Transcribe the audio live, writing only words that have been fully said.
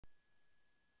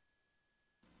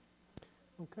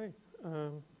Okay,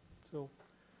 so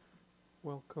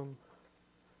welcome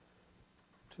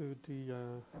to the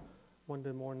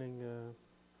Monday morning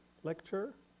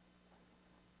lecture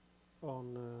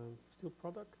on steel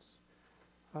products.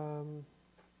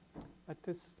 At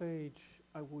this stage,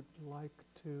 I would like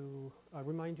to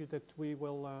remind you that we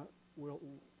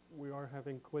are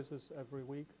having quizzes every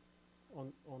week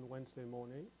on Wednesday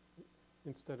morning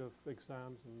instead of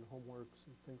exams and homeworks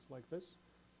and things like this.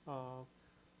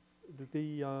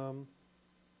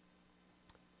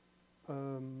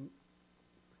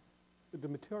 The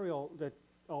material that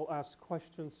I'll ask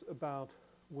questions about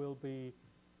will be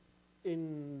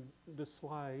in the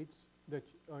slides that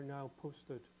are now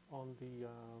posted on the,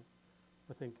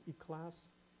 I think, e-class,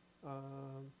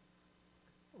 on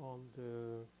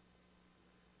the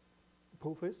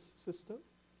POSTECH system.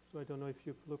 So I don't know if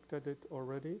you've looked at it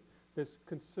already. There's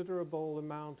considerable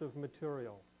amount of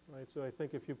material, right? So I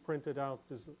think if you print it out,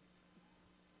 there's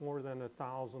more than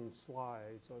 1,000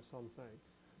 slides or something.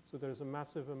 So there's a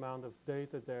massive amount of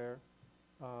data there.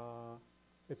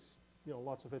 It's,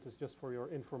 lots of it is just for your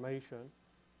information.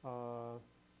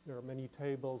 There are many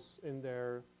tables in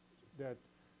there that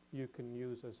you can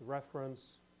use as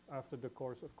reference after the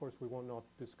course. Of course, we will not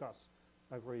discuss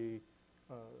every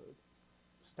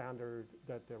standard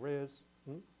that there is.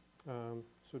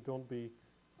 So don't be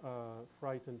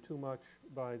frightened too much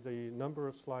by the number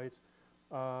of slides.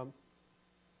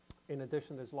 In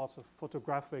addition, there's lots of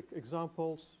photographic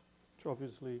examples, which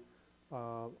obviously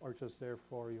are just there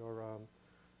for your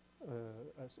to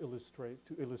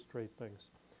illustrate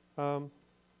things. So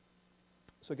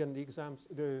again,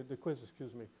 the quiz,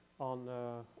 on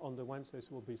the Wednesdays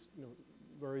will be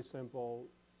very simple,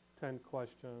 10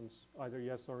 questions, either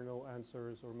yes or no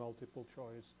answers or multiple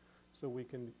choice, so we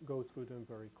can go through them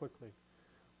very quickly.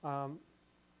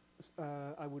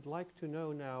 I would like to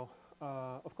know now.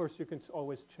 Of course, you can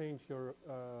always change your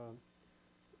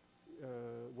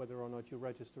whether or not you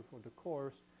register for the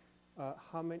course.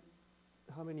 How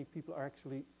many people are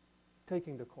actually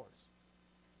taking the course?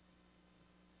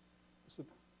 So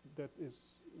that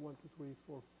is 1, 2, 3,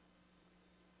 4.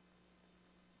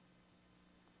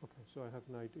 Okay, so I have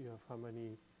an idea of how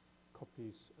many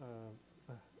copies,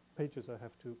 pages I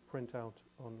have to print out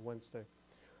on Wednesday.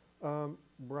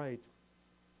 Right.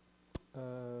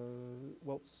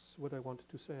 Well, that's what I wanted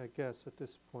to say, I guess, at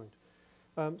this point.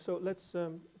 So let's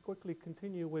quickly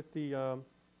continue with the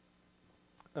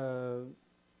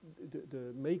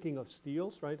making of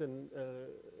steels, right? And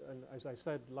as I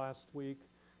said last week,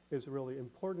 it's really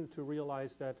important to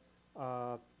realize that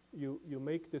you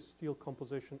make this steel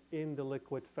composition in the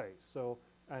liquid phase. So,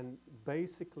 and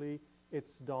basically,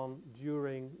 it's done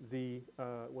during the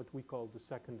what we call the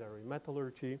secondary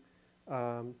metallurgy.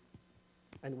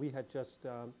 And we had just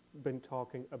been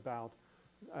talking about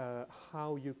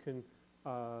how you can,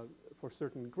 for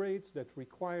certain grades that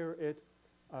require it,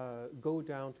 go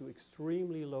down to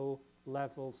extremely low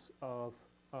levels of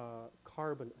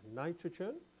carbon and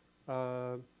nitrogen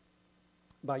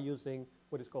by using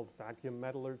what is called vacuum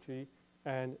metallurgy.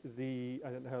 And I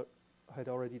had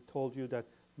already told you that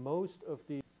most of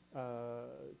the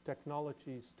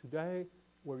technologies today,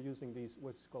 we're using these,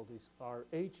 what's called these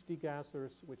RH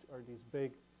degassers, which are these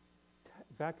big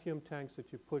vacuum tanks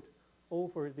that you put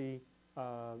over the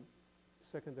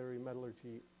secondary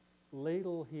metallurgy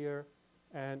ladle here,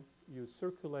 and you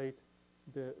circulate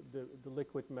the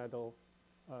liquid metal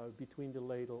between the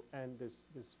ladle and this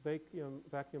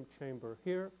vacuum chamber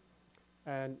here,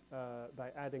 and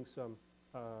by adding some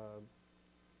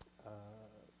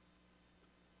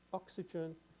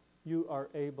oxygen, you are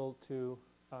able to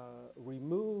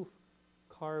remove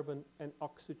carbon and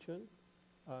oxygen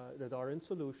that are in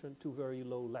solution to very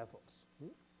low levels.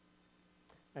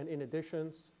 And in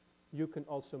addition, you can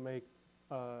also make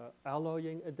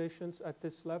alloying additions at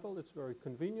this level. It's very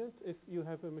convenient if you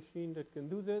have a machine that can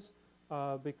do this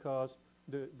because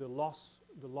the loss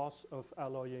of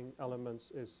alloying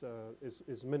elements is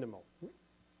minimal.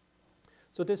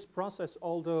 So this process,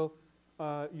 although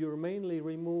you're mainly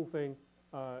removing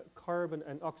carbon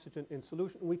and oxygen in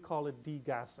solution, we call it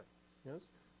degassing. Yes,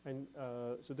 and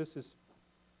so this is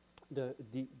the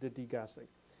degassing.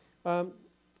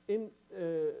 In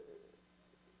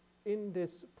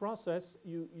this process,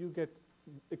 you get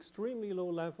extremely low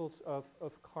levels of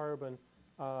carbon.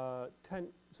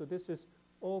 10. So this is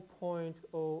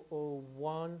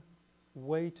 0.001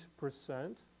 weight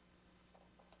percent.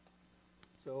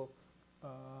 So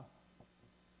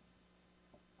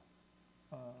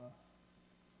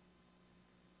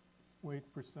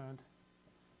weight percent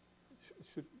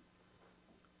should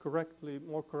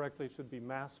more correctly should be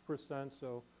mass percent.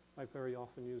 So I very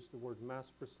often use the word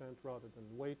mass percent rather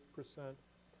than weight percent.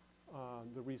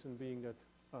 The reason being that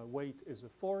weight is a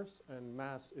force and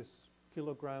mass is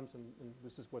kilograms, and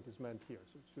this is what is meant here.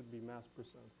 So it should be mass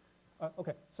percent.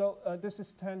 Okay, so this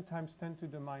is 10 times 10 to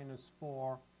the minus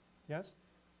 4, yes?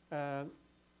 And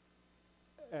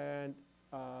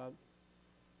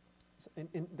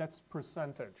that's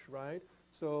percentage, right?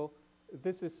 So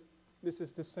this is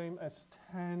the same as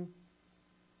 10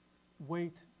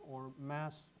 weight or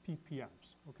mass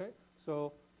ppms, okay?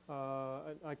 So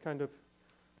I kind of,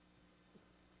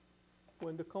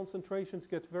 when the concentrations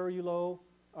get very low,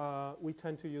 we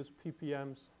tend to use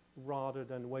ppms rather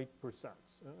than weight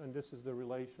percents. And this is the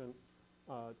relation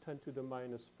 10 to the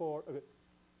minus 4. Okay.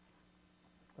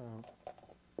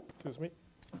 Excuse me.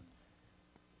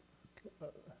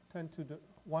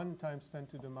 1 times 10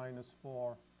 to the minus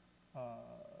 4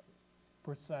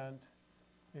 percent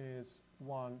is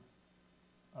 1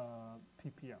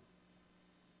 ppm.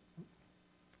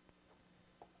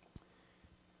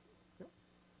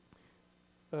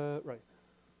 Right.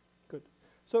 Good.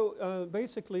 So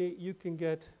basically, you can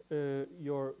get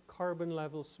your carbon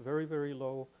levels very, very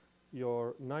low,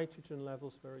 your nitrogen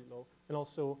levels very low, and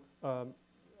also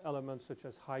elements such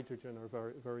as hydrogen are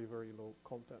very, very, very low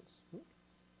contents.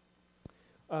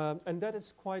 And that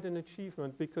is quite an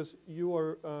achievement because you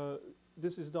are,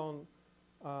 this is done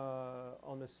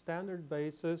on a standard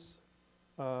basis,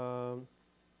 on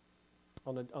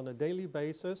a daily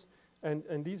basis,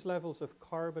 and these levels of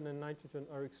carbon and nitrogen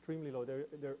are extremely low.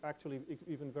 They're actually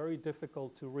even very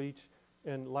difficult to reach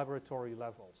in laboratory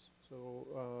levels.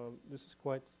 So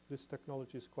this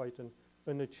technology is quite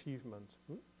an achievement.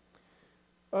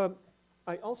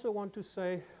 I also want to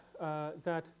say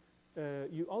that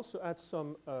you also add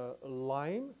some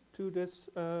lime to this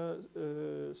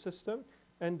system,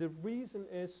 and the reason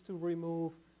is to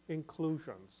remove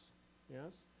inclusions.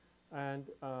 Yes, and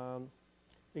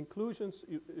inclusions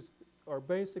are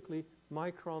basically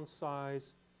micron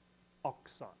size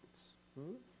oxides.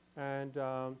 And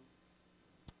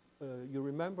you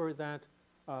remember that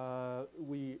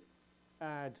we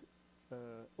add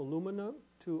aluminum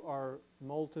to our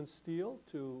molten steel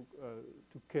to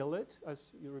kill it.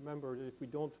 As you remember, if we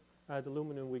don't add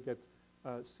aluminum, we get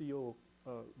CO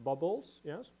bubbles,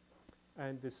 yes?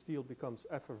 And the steel becomes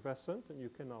effervescent, and you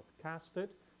cannot cast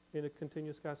it in a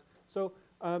continuous cast. So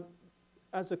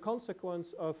as a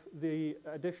consequence of the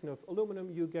addition of aluminum,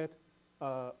 you get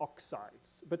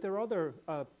oxides. But there are other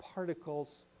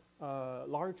particles,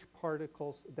 large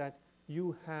particles that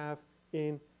you have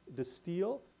in the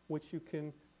steel, which you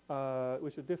can,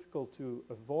 which are difficult to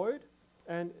avoid,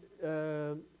 and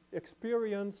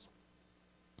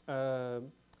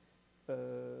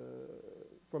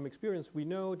from experience, we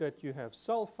know that you have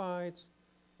sulfides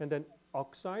and then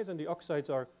oxides, and the oxides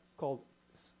are called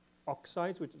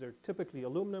oxides, which they're typically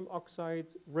aluminum oxide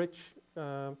rich.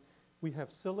 We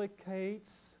have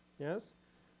silicates, yes,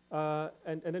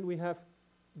 and then we have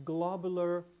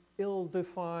globular,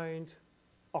 ill-defined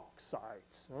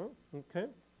oxides, okay,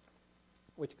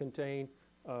 which contain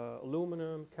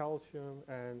aluminum, calcium,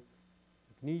 and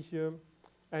magnesium,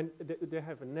 and they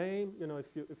have a name. You know,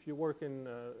 if you work in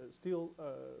steel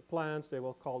plants, they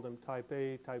will call them type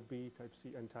A, type B, type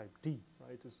C, and type D.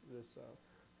 Right? This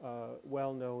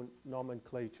well-known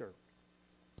nomenclature.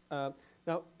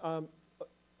 Now,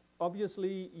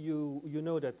 obviously, you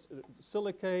know that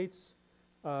silicates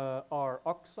are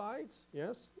oxides,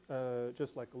 yes,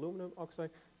 just like aluminum oxide.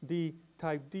 The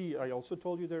type D, I also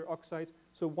told you they're oxides.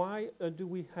 So why do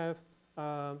we have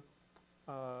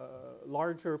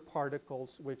larger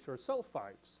particles which are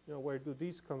sulfides? You know, where do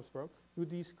these come from?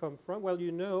 Well,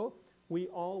 you know, we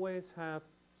always have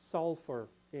sulfur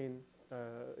in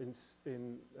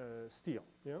steel,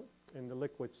 you know, in the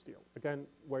liquid steel. Again,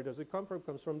 where does it come from? It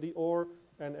comes from the ore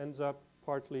and ends up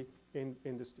partly in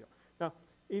the steel. Now,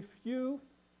 if you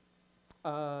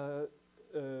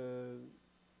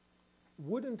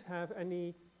wouldn't have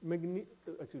any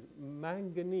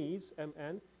manganese,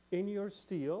 Mn, in your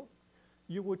steel,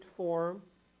 you would form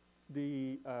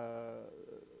the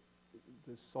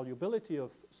solubility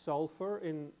of sulfur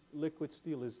in liquid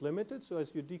steel is limited. So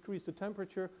as you decrease the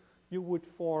temperature, you would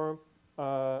form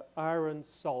iron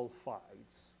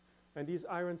sulfides. And these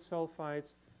iron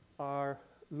sulfides are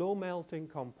low melting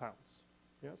compounds.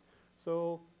 Yes.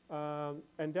 So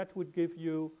and that would give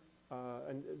you,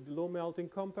 and the low melting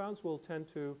compounds will tend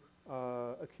to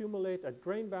accumulate at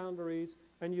grain boundaries,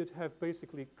 and you'd have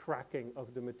basically cracking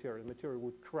of the material. The material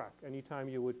would crack. Anytime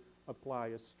you would apply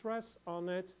a stress on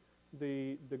it,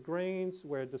 the grains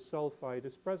where the sulfide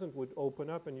is present would open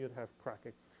up and you'd have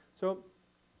cracking. So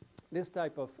this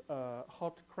type of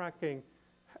hot cracking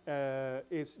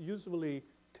is usually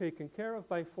taken care of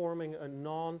by forming a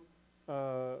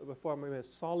forming a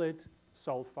solid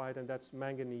sulfide, and that's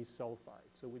manganese sulfide.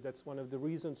 So that's one of the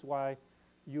reasons why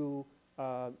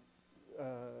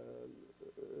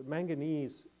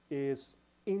manganese is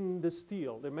in the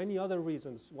steel. There are many other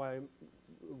reasons why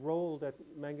role that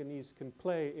manganese can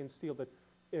play in steel, but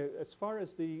as far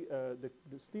as the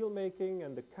steel making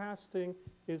and the casting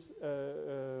is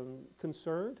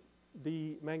concerned,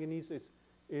 the manganese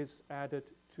is added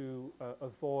to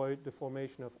avoid the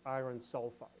formation of iron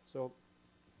sulfide. So,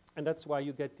 and that's why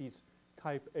you get these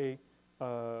type A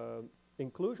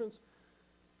inclusions.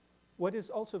 What is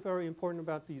also very important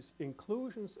about these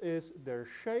inclusions is their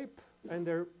shape and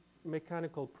their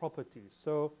mechanical properties.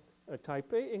 So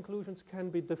type A inclusions can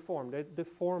be deformed. They're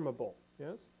deformable,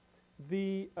 yes?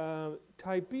 The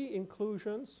type B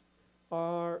inclusions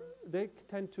they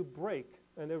tend to break,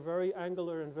 and they're very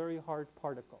angular and very hard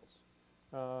particles.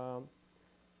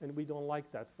 And we don't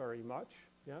like that very much,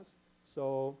 yes?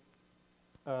 So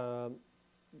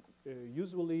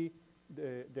usually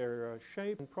their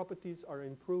shape and properties are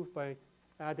improved by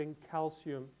adding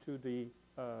calcium to the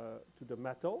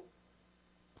metal.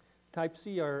 Type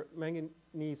C are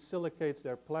manganese silicates.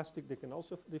 They're plastic. They can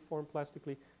also deform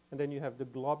plastically. And then you have the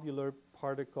globular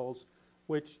particles,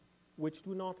 which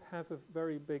do not have a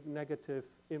very big negative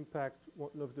impact.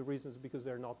 One of the reasons because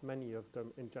there are not many of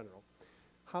them in general.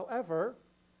 However,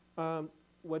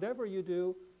 whatever you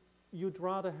do, you'd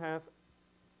rather have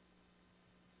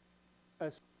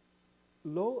as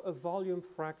low a volume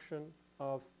fraction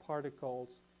of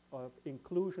particles of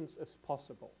inclusions as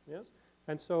possible. Yes,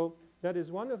 and so that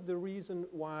is one of the reasons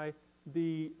why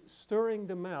the stirring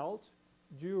the melt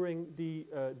during the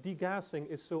degassing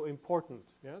is so important.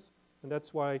 Yes, and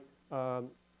that's why,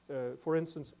 for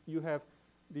instance, you have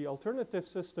the alternative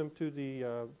system to the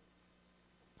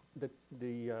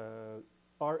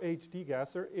RH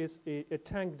degasser is a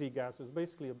tank degasser. It's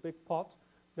basically a big pot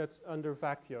that's under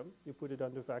vacuum. You put it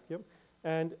under vacuum,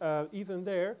 and even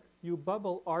there you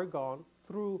bubble argon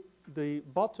through the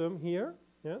bottom here.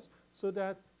 Yes, so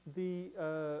that the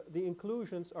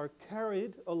inclusions are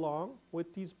carried along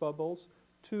with these bubbles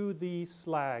to the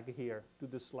slag here, to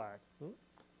the slag.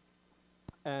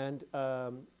 And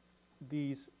and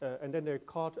then they're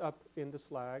caught up in the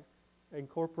slag,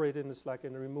 incorporated in the slag,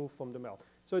 and removed from the melt.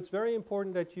 So it's very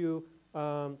important that you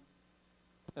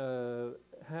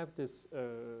have this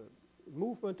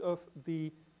movement of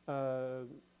the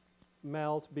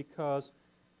melt, because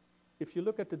if you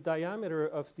look at the diameter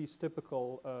of these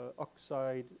typical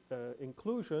oxide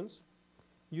inclusions,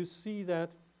 you see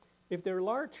that if they're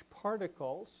large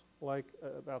particles, like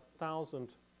about 1,000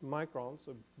 microns,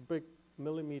 so big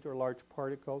millimeter large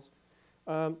particles,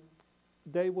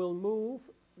 they will move.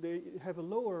 They have a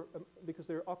lower, because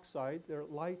they're oxide, they're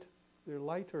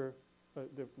lighter,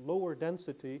 they're lower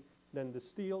density than the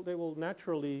steel. They will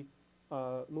naturally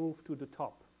move to the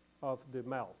top of the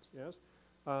melt. Yes.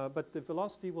 But the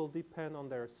velocity will depend on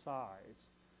their size,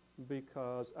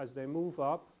 because as they move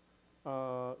up,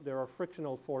 there are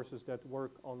frictional forces that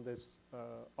work on this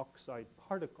oxide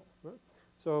particle. Right?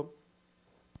 So,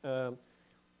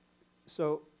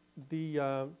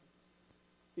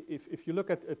 if you look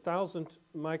at a 1,000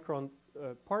 micron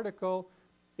particle,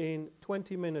 in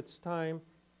 20 minutes time,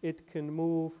 it can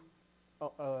move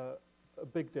a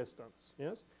big distance.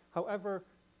 Yes. However,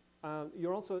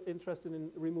 you're also interested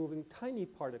in removing tiny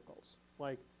particles,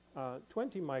 like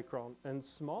 20 micron and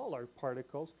smaller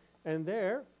particles. And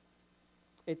there,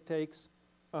 it takes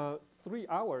 3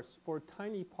 hours for a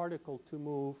tiny particle to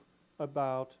move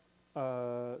about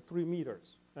 3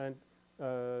 meters. And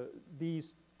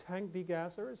these tank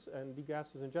degassers and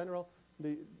degassers in general,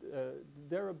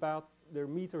 they're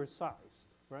meter sized,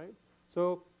 right?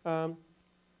 So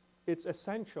it's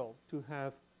essential to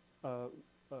have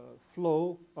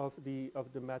flow of the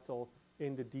metal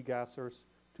in the degassers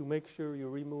to make sure you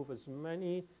remove as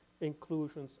many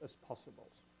inclusions as possible.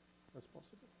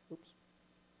 Oops.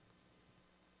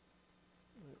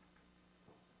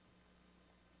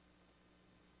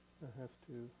 I have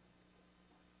to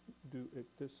do it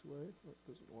this way. It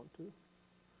doesn't want to.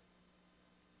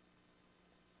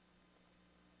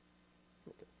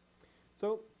 Okay.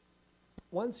 So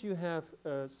once you have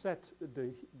set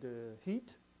the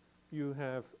heat, you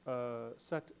have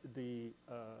set the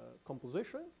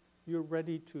composition, you're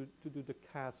ready to do the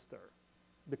caster.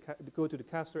 Go to the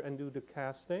caster and do the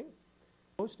casting.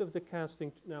 Most of the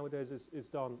casting nowadays is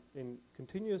done in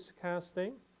continuous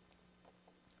casting.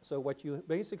 So what you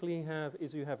basically have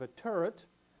is you have a turret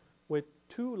with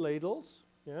 2 ladles.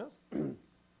 Yes.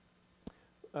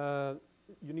 You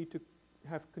need to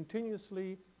have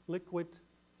continuously liquid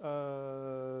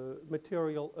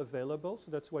material available.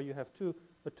 So that's why you have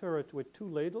a turret with two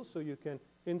ladles, so you can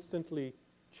instantly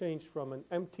change from an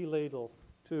empty ladle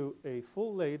to a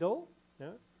full ladle,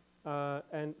 yeah,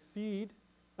 and feed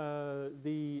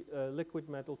the liquid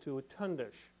metal to a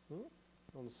tundish.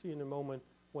 We'll see in a moment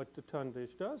what the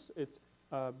tundish does. It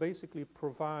basically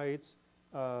provides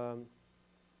the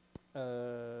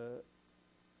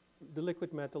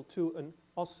liquid metal to an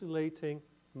oscillating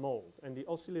mold. And the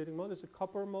oscillating mold is a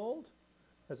copper mold,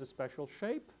 has a special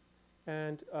shape,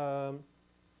 and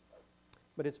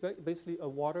but it's basically a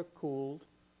water-cooled,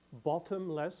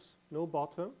 bottomless, no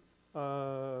bottom,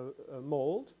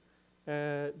 mold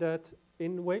that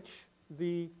in which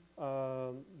the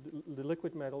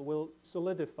liquid metal will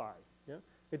solidify. Yeah?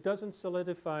 It doesn't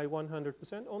solidify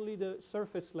 100%, only the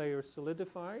surface layer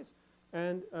solidifies,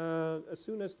 and as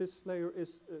soon as this layer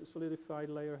is solidified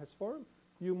layer has formed,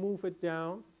 you move it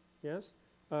down, yes,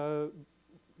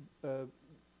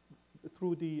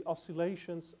 through the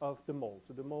oscillations of the mold.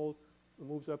 So the mold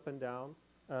moves up and down,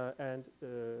 and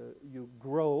you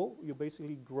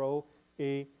basically grow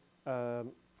a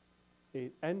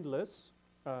endless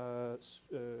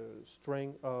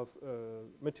string of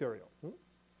material.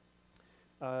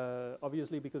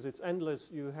 Obviously, because it's endless,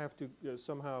 you have to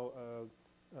somehow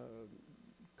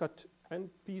cut end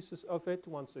pieces of it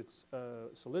once it's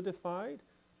solidified.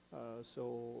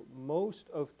 So most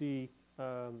of the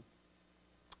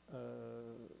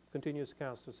continuous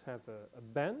casters have a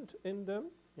bend in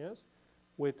them, yes,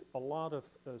 with a lot of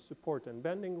support and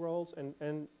bending rolls,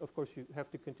 and of course you have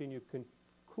to continue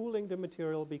cooling the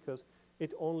material because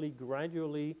it only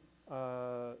gradually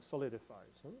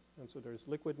solidifies. And so there's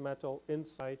liquid metal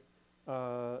inside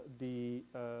the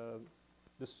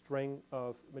string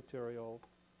of material.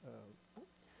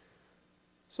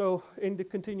 So in the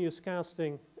continuous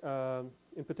casting,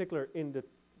 in particular in the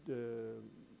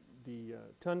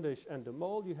tundish and the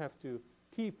mold, you have to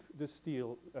keep the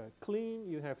steel clean.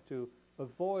 You have to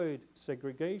avoid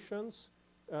segregations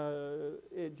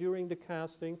during the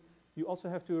casting. You also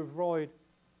have to avoid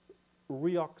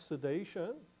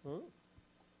reoxidation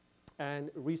and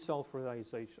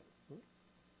resulfurization.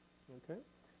 Okay,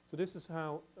 so this is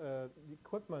how the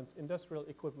equipment, industrial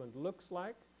equipment, looks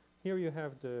like. Here you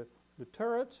have the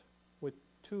turret with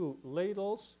two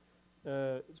ladles.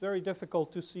 It's very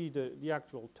difficult to see the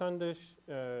actual tundish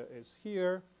is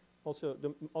here. Also,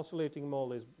 the oscillating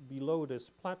mold is below this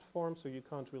platform, so you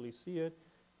can't really see it.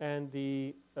 And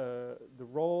the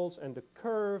rolls and the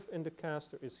curve in the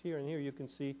caster is here. And here you can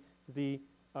see the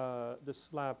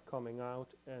slab coming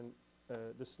out, and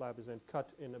the slab is then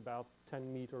cut in about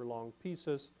 10-meter long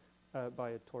pieces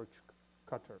by a torch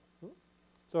cutter.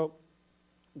 So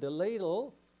the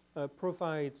ladle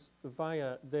provides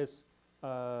via this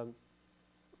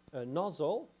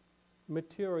nozzle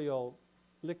material,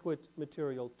 liquid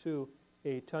material to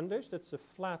a tundish. That's a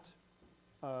flat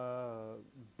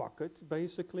bucket,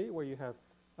 basically, where you have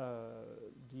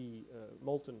the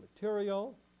molten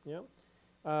material. Yeah.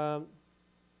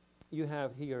 You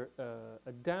have here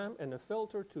a dam and a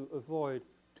filter to avoid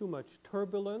too much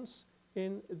turbulence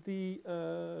in the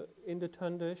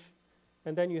tundish,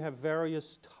 and then you have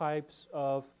various types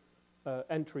of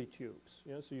entry tubes.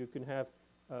 Yeah? So you can have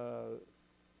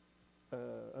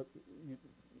you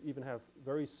even have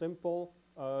very simple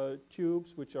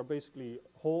tubes, which are basically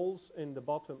holes in the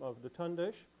bottom of the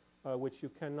tundish, which you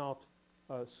cannot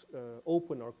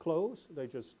open or close. They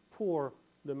just pour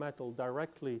the metal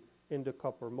directly in the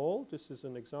copper mold. This is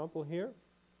an example here.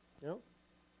 Yeah.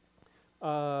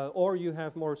 Or you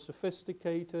have more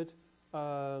sophisticated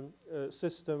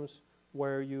systems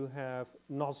where you have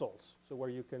nozzles, so where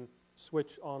you can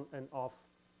switch on and off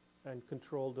and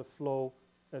control the flow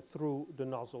through the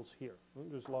nozzles here.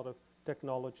 There's a lot of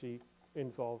technology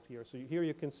involved here. So here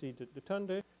you can see the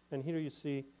tundish, and here you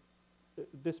see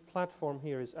this platform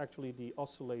here is actually the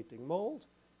oscillating mold,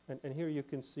 and here you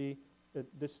can see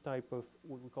this type of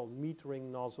what we call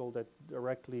metering nozzle that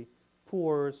directly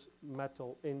pours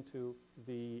metal into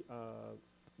the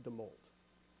mold,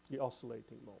 the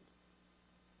oscillating mold.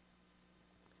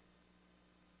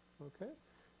 Okay,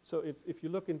 so if you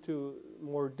look into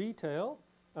more detail,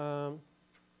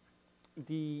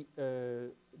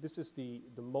 this is the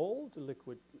mold, the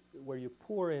liquid, where you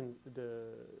pour in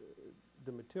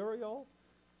the material.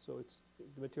 So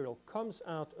the material comes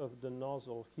out of the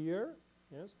nozzle here.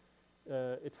 Yes,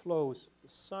 it flows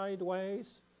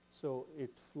sideways, so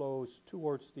it flows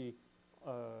towards the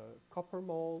copper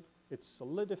mold. It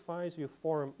solidifies. You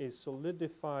form a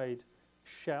solidified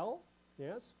shell.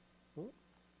 Yes,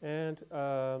 and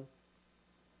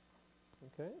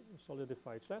okay,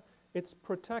 solidified shell. It's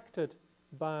protected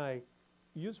by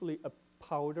usually a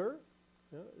powder.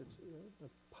 Yeah, it's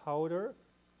a powder,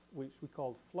 which we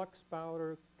call flux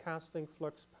powder, casting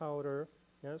flux powder,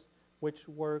 yes, which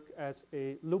work as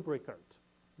a lubricant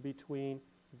between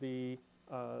the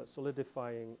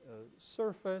solidifying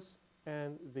surface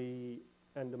and the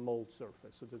mold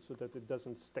surface, so that it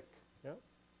doesn't stick. Yeah.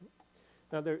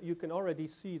 Now you can already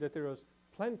see that there is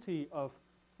plenty of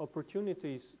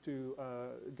opportunities to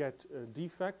get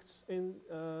defects in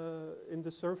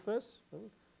the surface.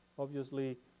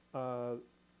 Obviously,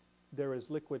 there is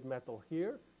liquid metal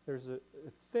here. There's a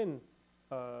thin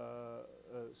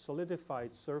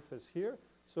solidified surface here.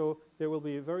 So there will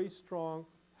be a very strong,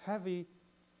 heavy,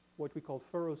 what we call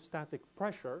ferrostatic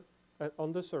pressure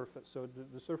on the surface. So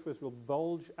the surface will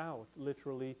bulge out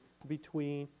literally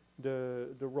between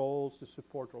the rolls, the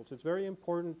support rolls. It's very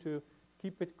important to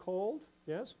keep it cold,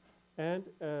 yes, and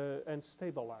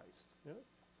stabilized.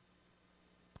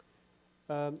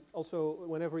 Yeah? Also,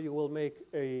 whenever you will make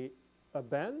a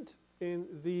bend in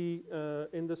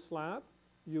the slab,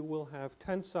 you will have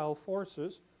tensile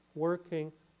forces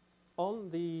working on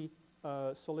the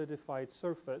solidified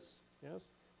surface,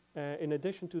 yes, in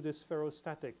addition to this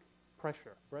ferrostatic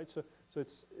pressure, right? So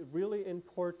it's really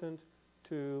important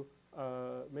to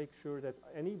make sure that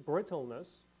any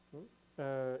brittleness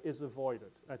is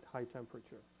avoided at high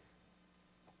temperature.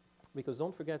 Because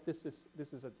don't forget, this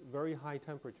is at very high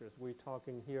temperatures. We're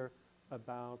talking here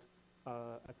about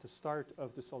at the start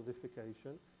of the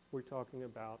solidification, we're talking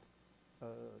about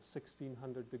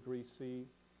 1600 degrees C,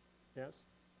 yes.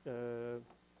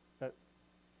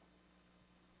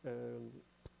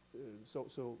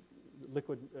 So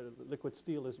liquid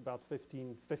steel is about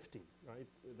 1550, right?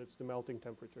 That's the melting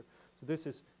temperature. So this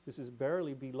is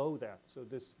barely below that. So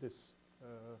this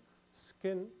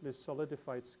skin, this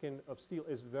solidified skin of steel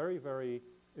is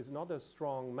is not a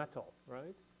strong metal,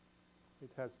 right?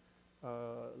 It has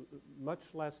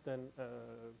much less than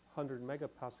 100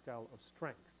 megapascal of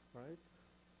strength, right?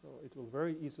 So it will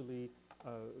very easily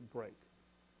break.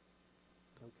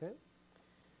 Okay.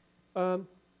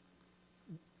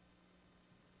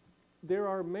 There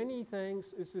are many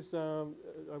things. This is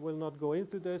I will not go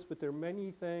into this, but there are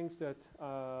many things that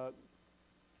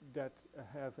that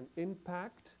have an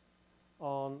impact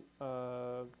on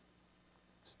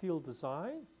steel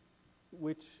design,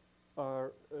 which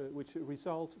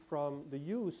result from the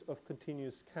use of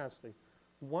continuous casting.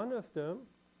 One of them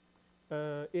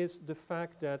is the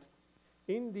fact that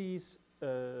in these,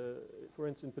 for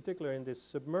instance, in particular in this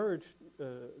submerged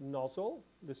nozzle,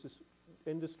 this is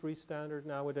industry standard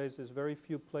nowadays. There's very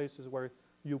few places where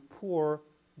you pour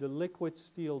the liquid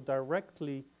steel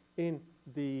directly in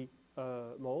the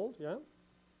mold. Yeah,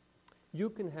 you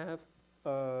can have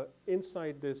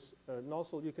inside this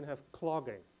nozzle, you can have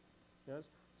clogging.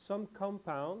 Yes, some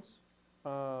compounds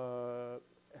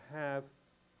have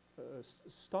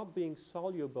stopped being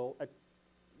soluble at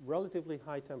relatively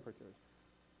high temperatures.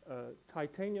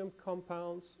 Titanium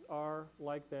compounds are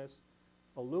like this.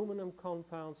 Aluminum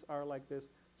compounds are like this.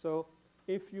 So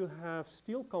if you have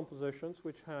steel compositions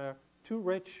which are too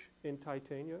rich in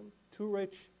titanium, too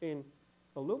rich in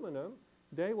aluminum,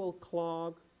 they will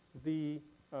clog the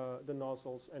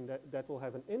nozzles, and that will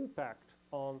have an impact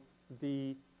on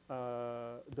the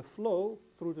flow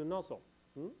through the nozzle.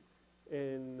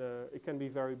 It can be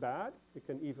very bad. It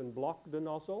can even block the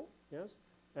nozzle. Yes,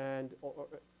 and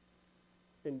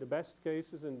in the best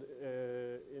cases, and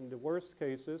in the worst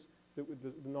cases,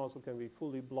 the nozzle can be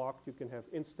fully blocked. You can have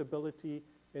instability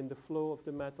in the flow of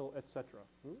the metal, etc.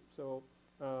 So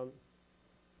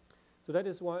that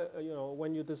is why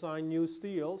when you design new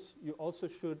steels, you also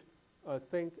should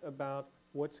think about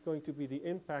what's going to be the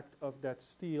impact of that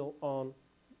steel on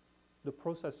the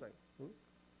processing.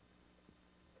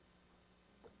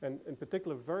 And in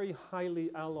particular, very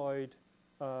highly alloyed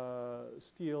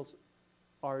steels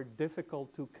are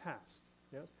difficult to cast.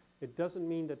 Yes, it doesn't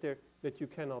mean that you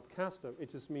cannot cast them.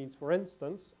 It just means, for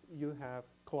instance, you have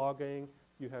clogging,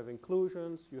 you have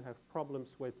inclusions, you have problems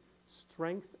with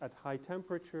strength at high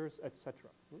temperatures, etc.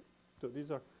 So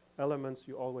these are elements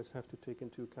you always have to take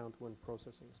into account when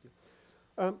processing steel.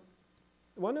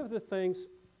 One of the things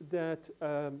that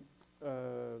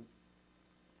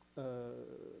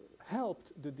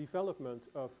helped the development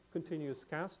of continuous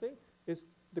casting is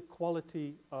the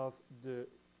quality of the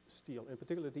steel, in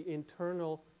particular the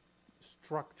internal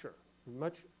structure.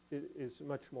 Is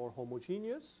much more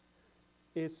homogeneous,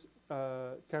 is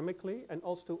chemically and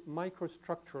also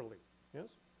microstructurally. Yes.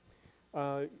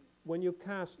 When you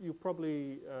cast, you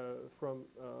probably from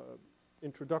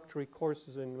introductory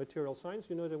courses in material science,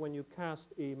 you know that when you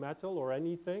cast a metal or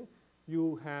anything,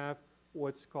 you have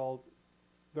what's called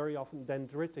very often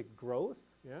dendritic growth,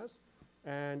 yes,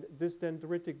 and this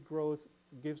dendritic growth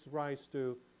gives rise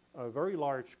to very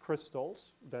large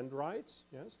crystals, dendrites,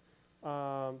 yes,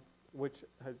 which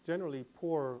have generally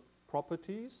poor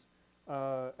properties,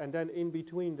 and then in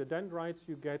between the dendrites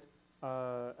you get,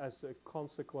 as a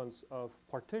consequence of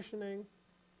partitioning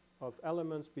of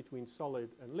elements between solid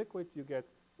and liquid, you get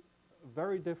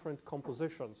very different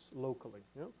compositions locally.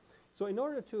 Yeah? So in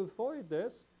order to avoid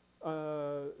this,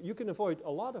 you can avoid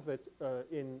a lot of it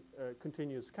in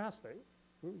continuous casting,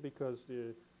 because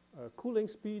the cooling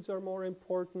speeds are more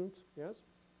important, yes,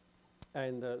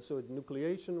 and so the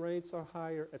nucleation rates are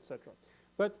higher, etc.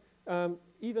 But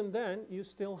even then, you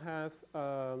still have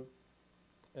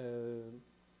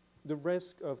the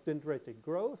risk of dendritic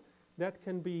growth that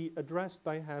can be addressed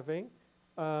by having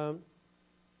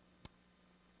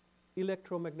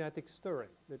electromagnetic stirring.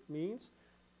 That means,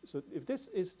 so if this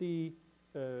is the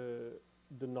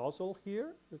nozzle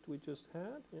here that we just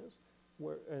had, yes,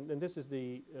 and this is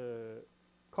the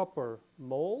copper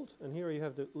mold, and here you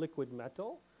have the liquid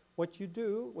metal. What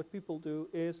people do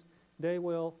is they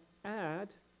will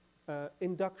add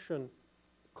induction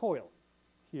coil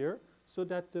here, so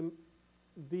that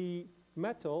the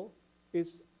metal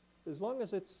is, as long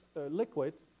as it's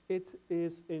liquid, it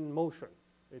is in motion.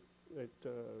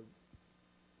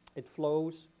 It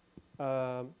flows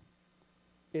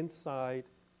inside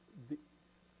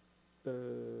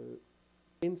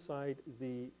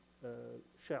the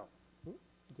shell,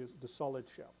 the solid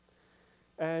shell.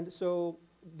 And so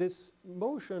this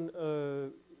motion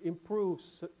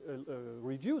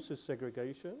reduces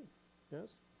segregation,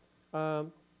 yes.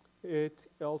 It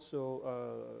also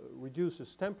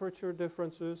reduces temperature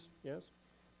differences, yes,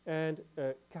 and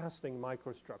casting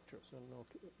microstructures. And I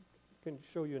can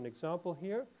show you an example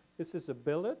here. This is a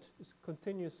billet, it's a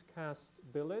continuous cast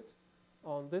billet.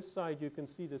 On this side you can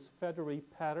see this feathery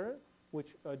pattern,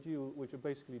 which are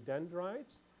basically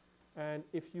dendrites. And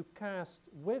if you cast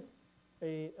with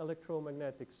an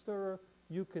electromagnetic stirrer,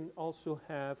 you can also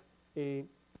have a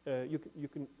you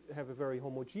can have a very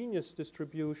homogeneous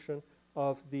distribution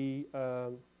of the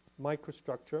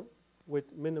microstructure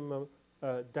with minimum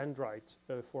dendrite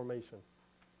formation.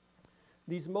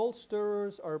 These mold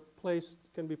stirrers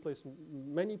can be placed in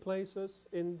many places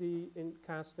in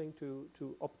casting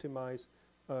to optimize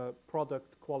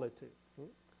product quality.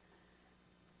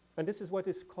 And this is what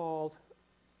is called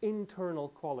internal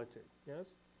quality.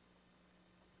 Yes.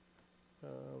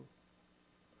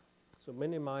 So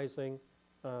minimizing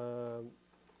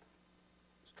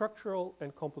structural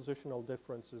and compositional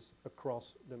differences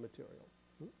across the material.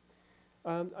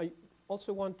 I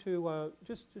also want to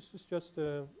just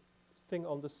a thing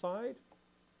on the side.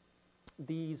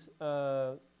 These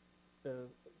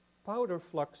powder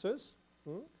fluxes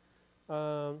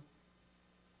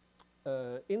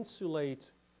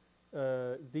insulate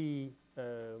the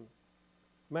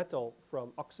metal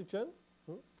from oxygen,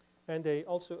 and they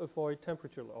also avoid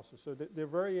temperature losses. So they're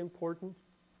very important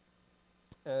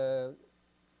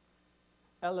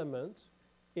elements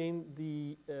in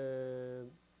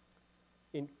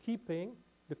keeping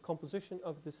the composition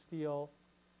of the steel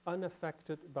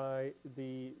unaffected by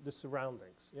the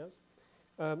surroundings. Yes,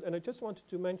 and I just wanted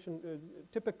to mention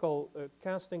typical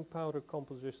casting powder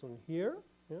composition here,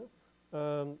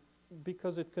 yeah?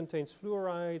 Because it contains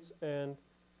fluorides and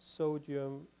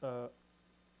sodium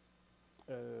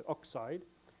oxide.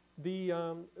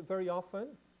 Very often,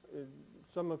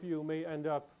 some of you may end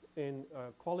up in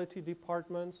quality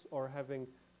departments or having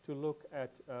to look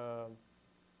at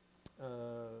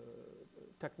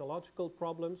technological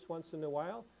problems once in a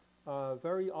while.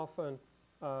 Very often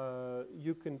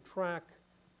you can track,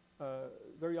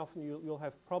 very often you'll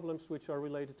have problems which are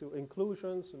related to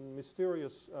inclusions and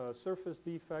mysterious surface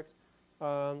defects.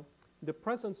 The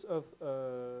presence of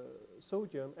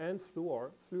sodium and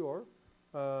fluor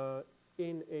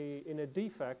in a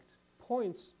defect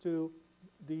points to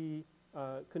the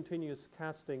continuous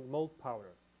casting mold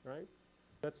powder, right?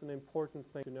 That's an important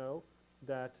thing to know,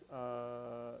 that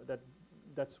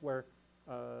that's where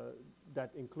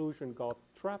that inclusion got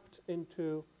trapped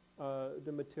into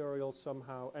the material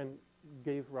somehow and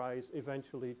gave rise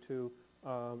eventually to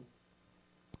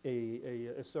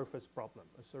a surface problem,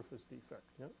 a surface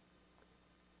defect. Yeah?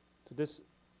 So this,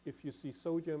 if you see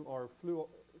sodium or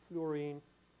fluorine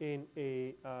in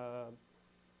a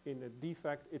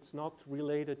defect, it's not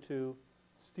related to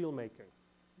steel making,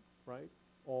 right,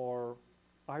 or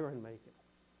iron making.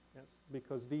 Yes,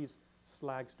 because these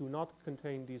slags do not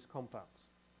contain these compounds.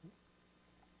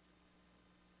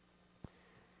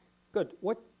 Good.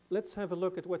 Let's have a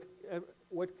look at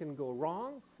what can go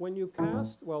wrong when you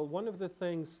cast. Well, one of the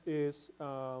things is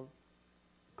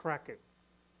cracking.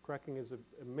 Cracking is a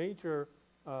major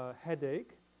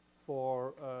headache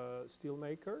for steel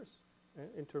makers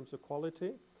in terms of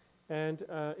quality. And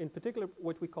in particular,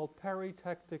 what we call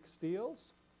peritectic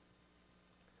steels.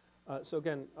 So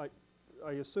again,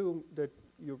 I assume that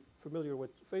you're familiar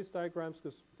with phase diagrams,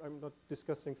 because I'm not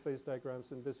discussing phase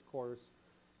diagrams in this course,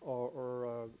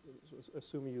 or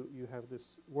assuming you have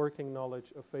this working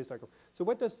knowledge of phase diagram. So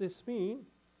what does this mean?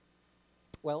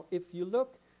 Well, if you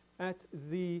look at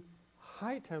the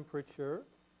high temperature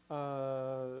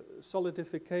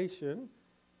solidification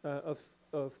of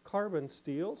carbon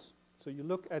steels, so you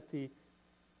look at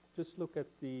just look at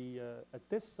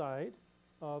this side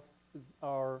of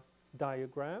our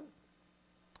diagram,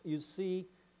 you see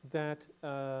that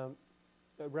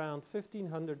around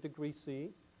 1500 degrees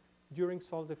C, during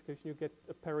solidification, you get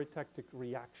a peritectic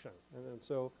reaction,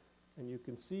 and you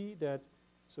can see that.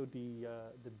 So the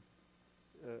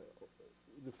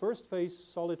first phase,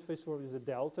 solid phase form, is a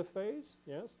delta phase,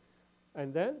 yes,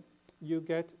 and then you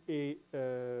get a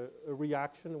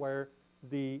reaction where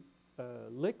the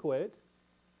liquid,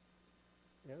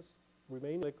 yes,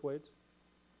 remain liquid.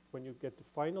 When you get the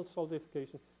final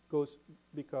solidification,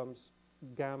 becomes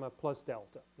gamma plus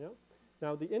delta. Yeah.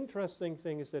 Now the interesting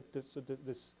thing is that the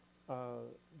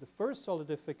first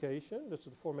solidification, this is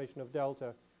the formation of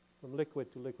delta from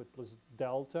liquid to liquid plus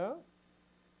delta,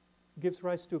 gives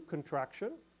rise to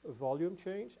contraction, a volume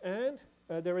change, and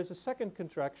there is a second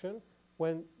contraction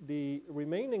when the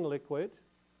remaining liquid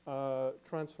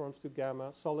transforms to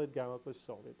solid gamma plus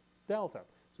solid delta.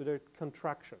 So there's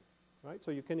contraction, right?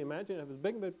 So you can imagine a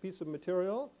big piece of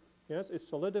material, yes, is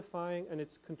solidifying and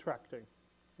it's contracting,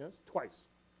 yes, twice.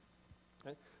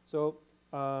 Right? So,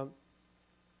 right,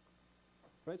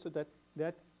 so that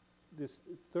this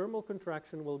thermal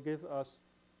contraction will give us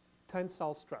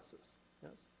tensile stresses,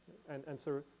 yes,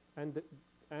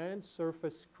 and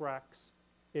surface cracks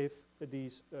if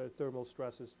these thermal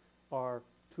stresses are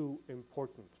too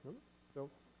important. So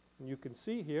you can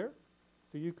see here,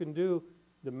 so you can do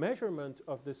the measurement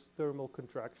of this thermal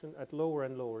contraction at lower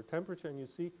and lower temperature, and you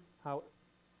see how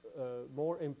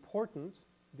more important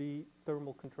the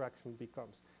thermal contraction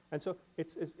becomes. And so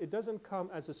it doesn't come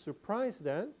as a surprise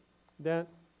then that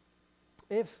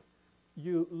if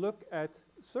you look at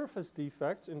surface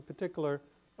defects, in particular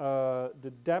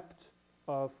the depth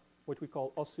of what we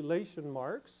call oscillation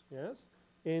marks, yes,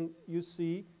 and you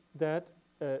see that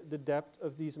the depth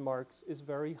of these marks is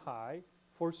very high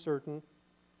for certain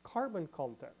carbon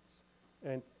contents.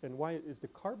 And why is the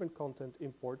carbon content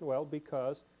important? Well,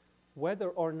 because whether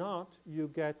or not you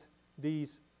get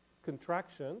these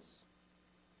contractions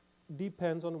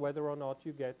depends on whether or not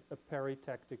you get a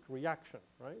peritectic reaction,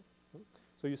 right?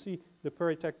 So you see the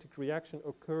peritectic reaction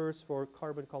occurs for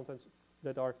carbon contents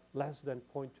that are less than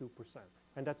 0.2%.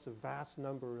 And that's a vast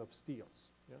number of steels.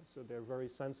 Yeah? So they're very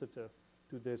sensitive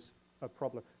to this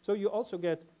problem. So you also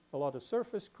get a lot of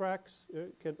surface cracks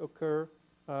can occur.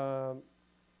 So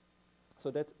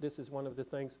this is one of the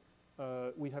things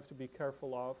we have to be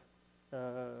careful of,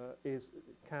 is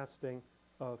casting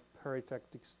of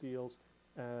peritectic steels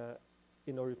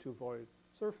in order to avoid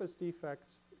surface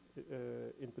defects,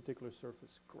 in particular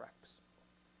surface cracks.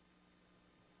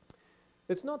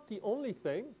 It's not the only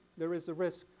thing. There is a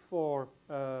risk for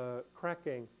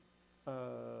cracking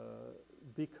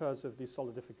because of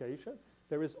desolidification.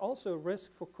 There is also a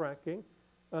risk for cracking,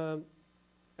 and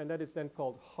that is then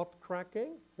called hot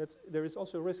cracking. There is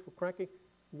also a risk for cracking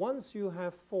once you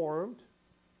have formed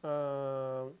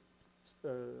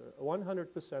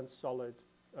 100% solid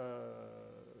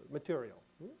material.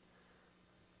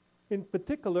 In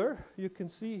particular, you can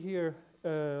see here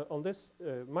on this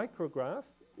micrograph,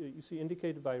 you see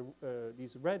indicated by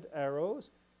these red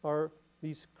arrows are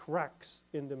these cracks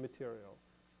in the material.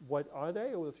 What are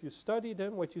they? Well, if you study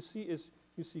them, what you see is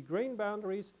you see grain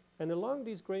boundaries, and along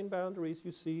these grain boundaries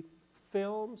you see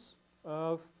films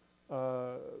of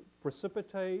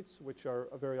precipitates, which are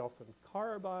very often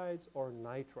carbides or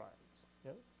nitrides.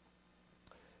 Yeah?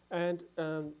 And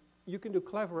you can do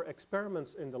clever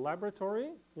experiments in the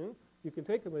laboratory. You can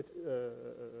take a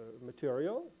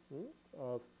material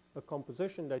of a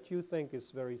composition that you think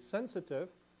is very sensitive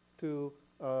to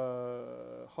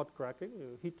hot cracking.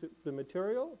 You heat the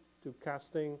material to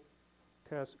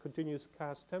continuous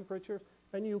cast temperatures,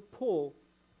 and you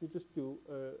just do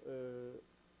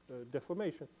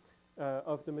deformation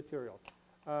of the material.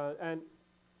 And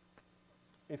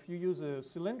if you use a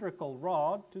cylindrical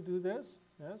rod to do this,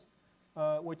 yes,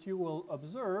 what you will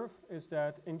observe is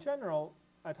that in general,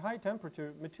 at high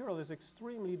temperature, material is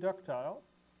extremely ductile.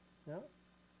 Yeah?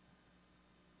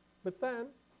 But then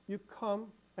you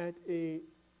come at a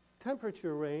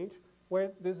temperature range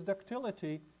where this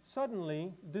ductility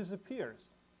suddenly disappears.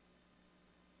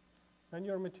 And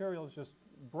your material just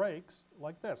breaks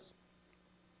like this.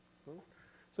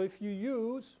 So if you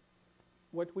use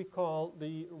what we call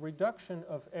the reduction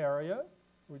of area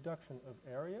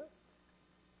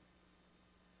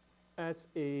as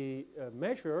a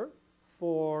measure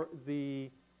for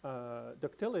the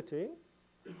ductility.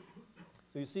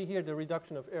 So you see here the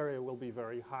reduction of area will be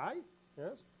very high,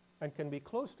 yes, and can be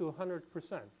close to 100%.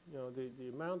 You know, the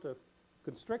amount of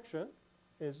constriction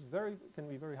can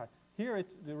be very high. Here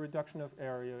the reduction of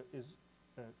area is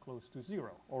close to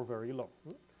 0 or very low.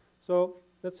 So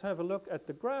let's have a look at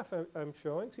the graph I'm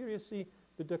showing. Here you see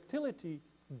the ductility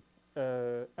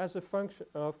as a function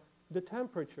of the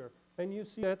temperature. And you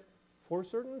see that for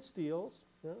certain steels,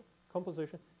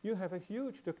 composition, you have a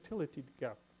huge ductility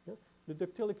gap. The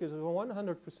ductility is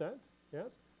 100%,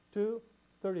 yes, to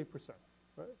 30%,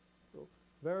 right? So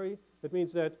that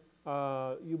means that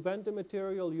you bend the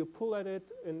material, you pull at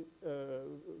it in a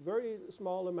very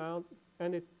small amount,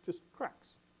 and it just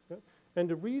cracks. Yeah? And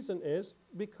the reason is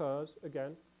because,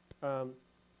 again,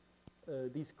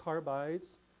 these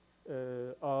carbides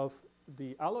of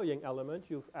the alloying element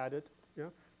you've added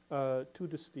to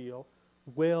the steel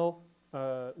will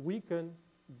weaken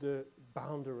the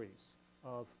boundaries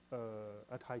of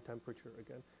at high temperature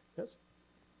again. Yes.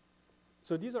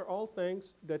 So these are all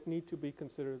things that need to be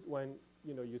considered when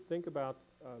you think about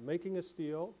making a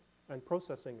steel and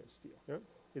processing a steel. Yeah?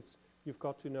 You've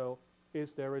got to know,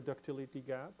 is there a ductility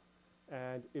gap?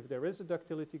 And if there is a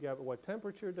ductility gap, at what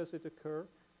temperature does it occur?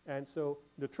 And so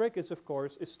the trick is, of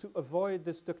course, is to avoid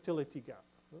this ductility gap.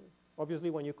 Obviously,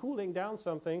 when you're cooling down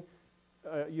something,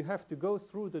 you have to go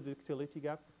through the ductility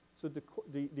gap. So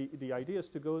the idea is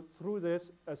to go through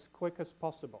this as quick as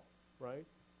possible, right?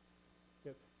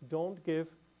 Yes. Don't give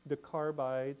the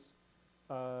carbides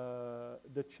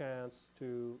the chance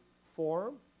to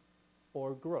form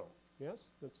or grow. Yes?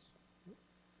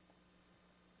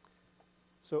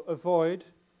 So avoid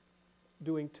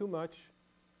doing too much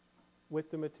with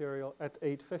the material at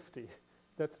 850.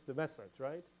 That's the message,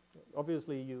 right?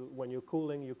 Obviously, when you're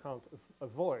cooling, you can't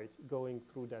avoid going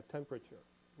through that temperature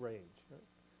range. Right?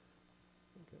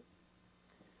 Okay.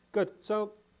 Good.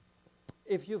 So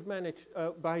if you've managed,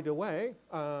 by the way,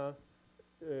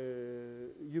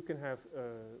 you can have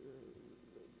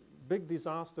big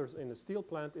disasters in a steel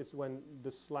plant is when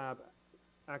the slab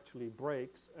actually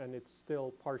breaks and it's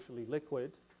still partially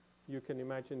liquid. You can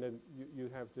imagine that you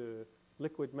have the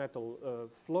liquid metal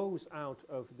flows out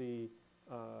of the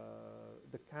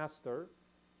caster,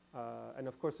 and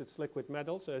of course it's liquid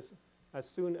metal, so as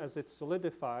soon as it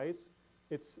solidifies,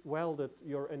 it's welded,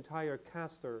 your entire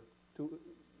caster, to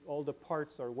all the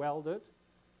parts are welded,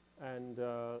 and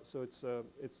so it's a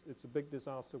big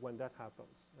disaster when that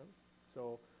happens. Yeah?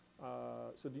 So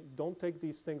don't take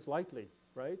these things lightly,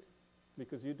 right?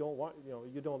 Because you don't want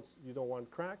you don't want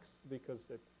cracks, because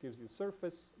that gives you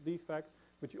surface defects,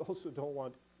 but you also don't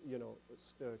want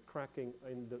cracking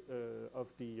in the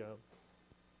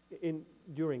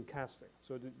during casting.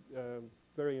 So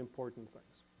very important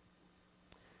things.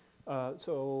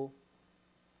 So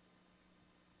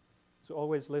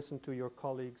always listen to your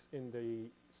colleagues in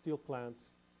the steel plant,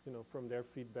 from their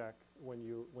feedback when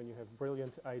you have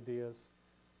brilliant ideas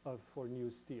for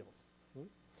new steels.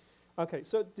 Okay,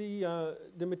 so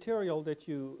the material that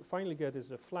you finally get is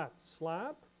a flat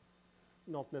slab.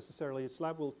 Not necessarily a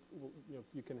slab.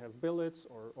 You can have billets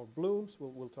or blooms.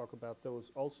 We'll talk about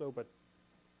those also, but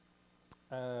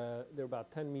they're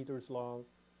about 10 meters long,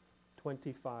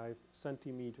 25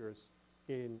 centimeters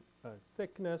in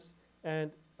thickness,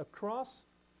 and across.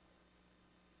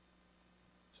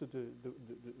 So the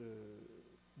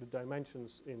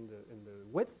dimensions in the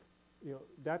width,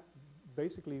 that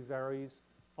basically varies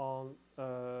on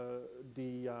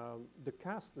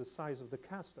the size of the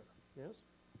caster. Yes.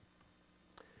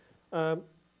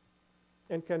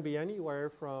 And can be anywhere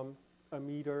from 1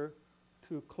 meter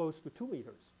to close to 2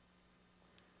 meters.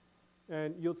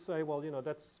 And you'd say, well,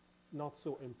 that's not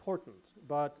so important,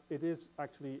 but it is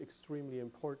actually extremely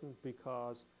important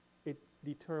because it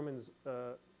determines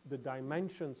the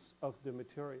dimensions of the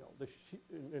material.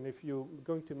 And if you're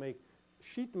going to make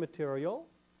sheet material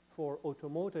for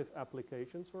automotive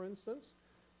applications, for instance,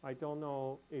 I don't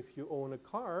know if you own a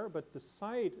car, but the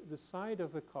side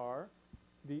of a car,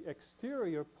 the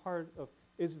exterior part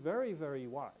is very, very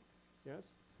wide,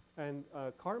 yes? And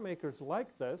car makers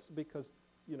like this because,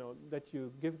 that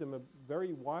you give them a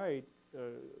very wide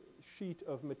sheet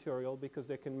of material because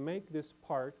they can make this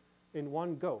part in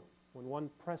one go, in one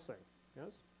pressing,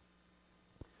 yes?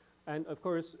 And of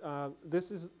course,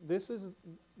 this is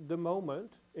the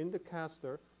moment in the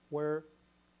caster where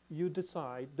you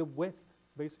decide the width,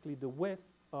 basically the width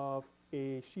of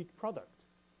a sheet product.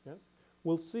 Yes,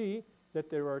 we'll see that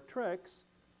there are tricks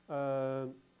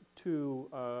to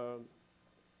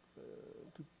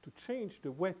change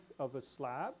the width of a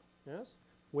slab. Yes,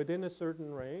 within a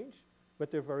certain range, but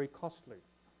they're very costly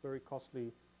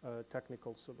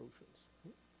technical solutions.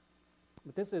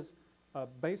 But this is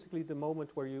basically the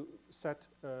moment where you set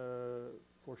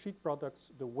for sheet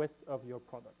products the width of your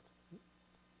product.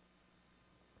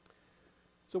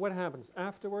 So what happens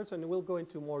afterwards, and we'll go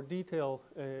into more detail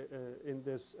in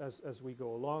this as we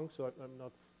go along, so I'm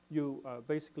not, you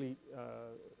basically,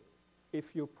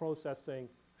 if you're processing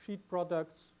sheet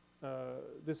products,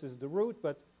 this is the route,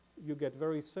 but you get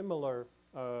very similar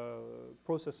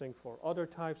processing for other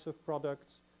types of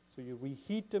products. So you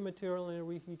reheat the material in a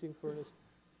reheating furnace.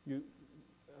 You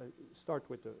start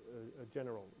with a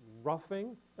general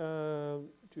roughing to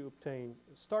obtain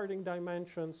starting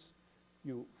dimensions.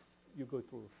 You go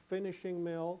through a finishing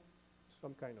mill,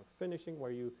 some kind of finishing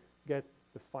where you get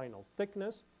the final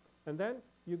thickness. And then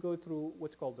you go through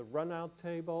what's called the run-out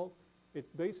table. It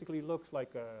basically looks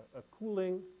like a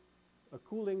cooling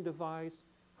device.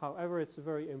 However, it's a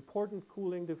very important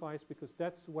cooling device because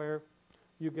that's where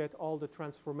you get all the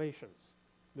transformations.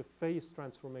 The phase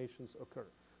transformations occur.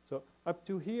 So up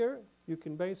to here, you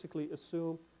can basically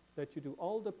assume that you do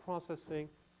all the processing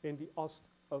in the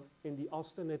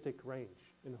austenitic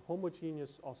range, in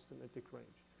homogeneous austenitic range.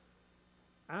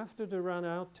 After the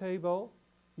run-out table,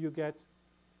 you get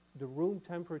the room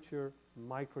temperature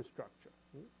microstructure,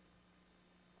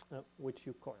 which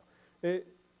you coil.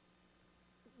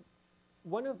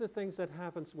 One of the things that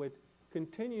happens with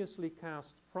continuously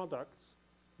cast products,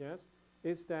 yes,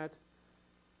 is that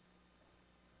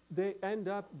they end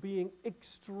up being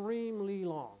extremely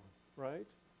long, right?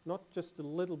 Not just a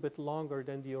little bit longer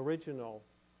than the original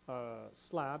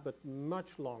slab, but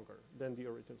much longer than the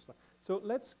original slab. So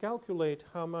let's calculate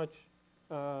how much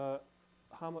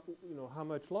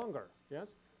longer.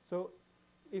 Yes. So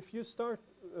if you start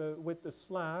with the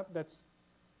slab that's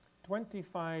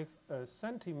 25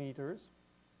 centimeters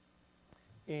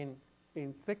in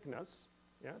thickness,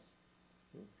 yes,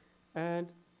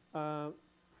 and the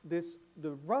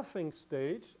roughing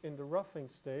stage, in the roughing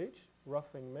stage,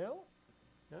 roughing mill,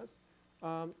 yes,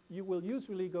 you will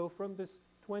usually go from this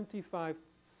 25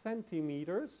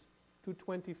 centimeters to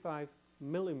 25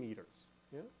 millimeters.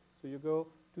 Yeah? So you go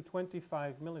to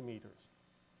 25 millimeters.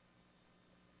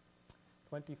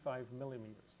 25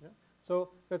 millimeters. Yeah?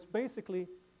 So that's basically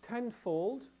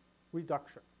tenfold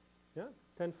reduction. Yeah?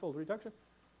 Tenfold reduction.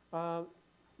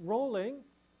 Rolling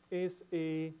is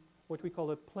what we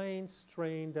call a plane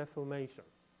strain deformation,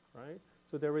 right?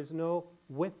 So there is no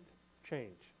width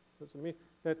change. That's what I mean.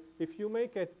 That if you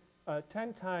make it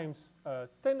 10 times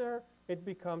thinner, it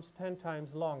becomes 10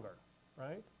 times longer,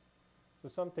 right? So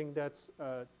something that's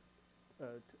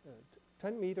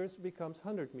 10 meters becomes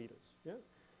 100 meters. Yeah?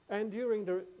 And during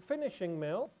the finishing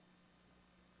mill,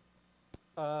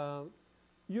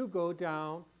 you go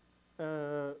down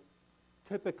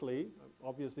typically,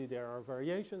 obviously there are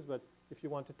variations, but if you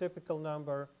want a typical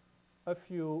number, a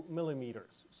few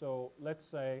millimeters. So let's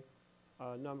say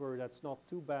a number that's not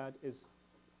too bad is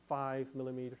 5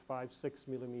 millimeters, 6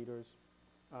 millimeters.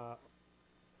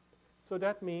 So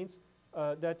that means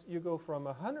that you go from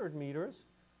 100 meters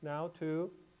now to,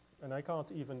 and I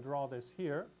can't even draw this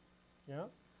here, yeah,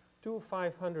 to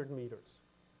 500 meters.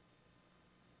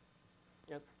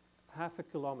 Yes, half a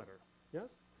kilometer. Yes.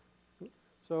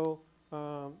 So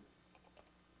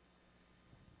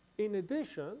in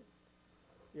addition,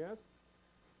 yes,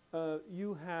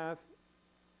 you have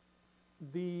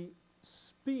the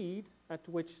speed at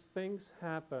which things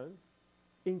happen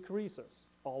increases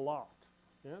a lot.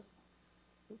 Yes.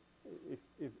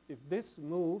 If this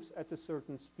moves at a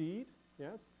certain speed,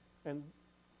 yes, and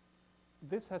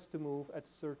this has to move at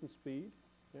a certain speed,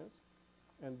 yes,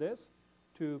 and this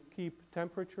to keep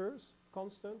temperatures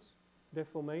constant,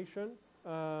 deformation,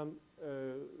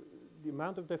 the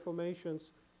amount of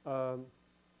deformations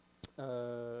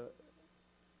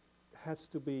has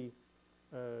to be,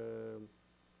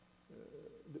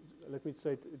 let me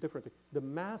say it differently, the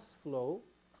mass flow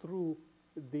through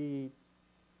the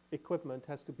equipment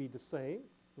has to be the same.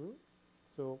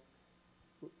 So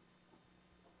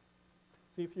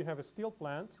see, if you have a steel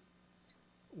plant,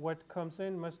 what comes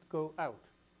in must go out.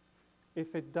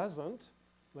 If it doesn't,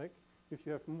 like if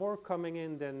you have more coming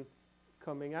in than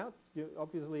coming out,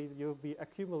 obviously you'll be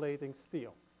accumulating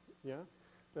steel. Yeah.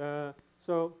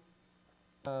 So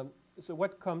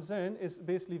what comes in is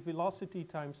basically velocity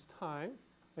times time,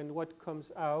 and what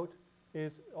comes out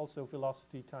is also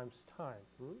velocity times time.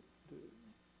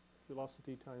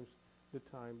 velocity times the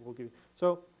time will give you.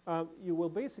 So you will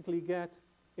basically get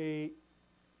a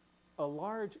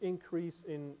large increase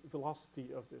in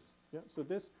velocity of this. Yeah? So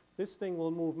this thing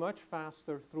will move much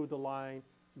faster through the line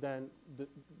than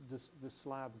the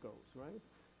slab goes, right?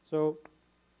 So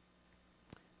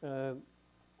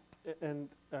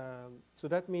so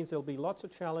that means there'll be lots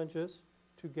of challenges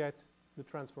to get the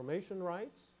transformation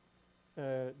right,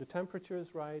 the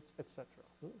temperatures right, etc.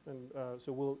 And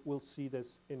so we'll see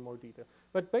this in more detail.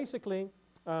 But basically,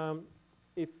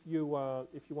 if you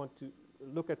want to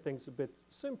look at things a bit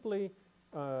simply,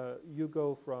 you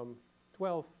go from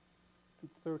 12 to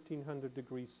 1300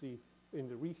 degrees C in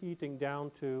the reheating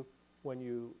down to when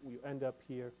you end up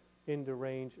here in the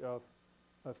range of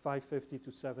 550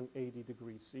 to 780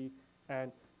 degrees C.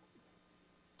 And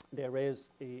there is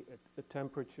a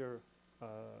temperature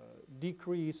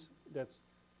decrease that's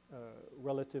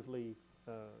relatively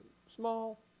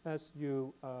small as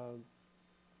you,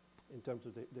 in terms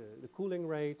of the cooling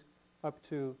rate, up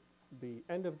to the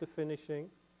end of the finishing.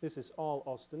 This is all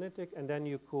austenitic, and then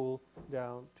you cool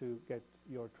down to get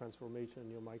your transformation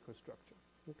in your microstructure.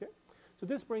 Okay, so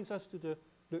this brings us to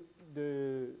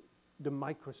the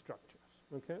microstructures.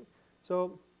 Okay,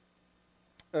 so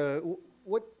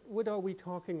what are we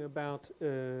talking about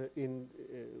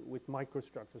with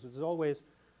microstructures? It's always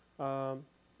a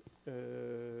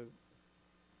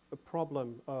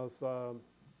problem of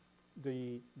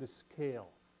the scale,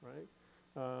 right?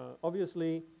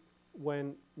 Obviously,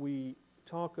 when we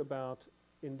talk about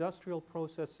industrial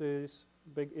processes,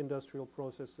 big industrial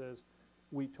processes,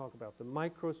 we talk about the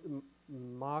macro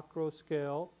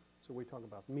scale. So we talk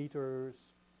about meters,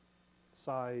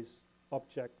 size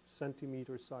objects,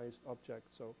 centimeter-sized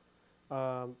objects. So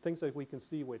things that we can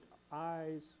see with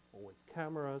eyes or with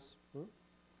cameras.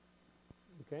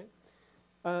 Okay.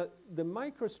 The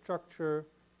microstructure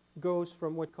goes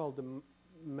from what's called the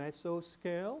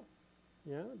mesoscale,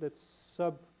 yeah, that's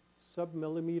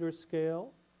sub-millimeter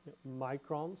scale,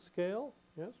 micron scale,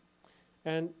 yes.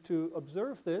 And to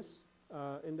observe this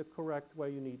in the correct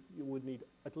way, you would need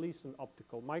at least an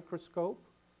optical microscope.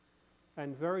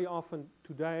 And very often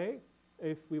today,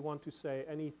 if we want to say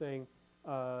anything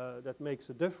that makes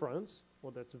a difference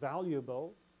or that's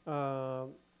valuable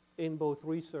in both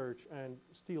research and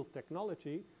steel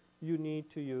technology, you need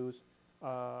to use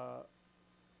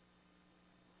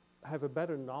have a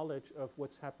better knowledge of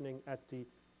what's happening at the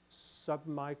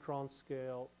submicron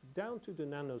scale down to the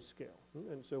nanoscale.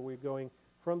 And so we're going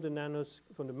from the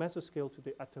mesoscale to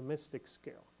the atomistic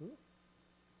scale.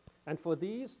 And for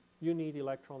these, you need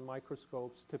electron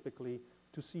microscopes typically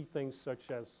to see things such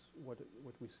as what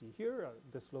we see here,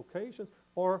 dislocations,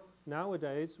 or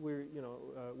nowadays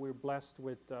we're blessed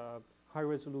with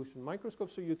high-resolution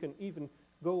microscopes, so you can even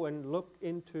go and look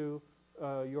into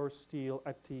your steel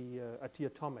at the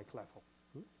atomic level.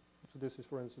 So this is,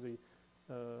 for instance,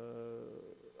 the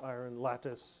iron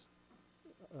lattice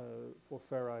for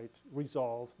ferrite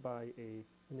resolved by an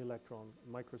electron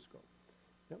microscope.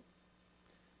 Yeah?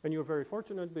 And you're very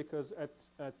fortunate because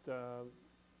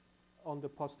on the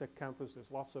POSTECH campus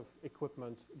there's lots of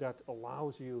equipment that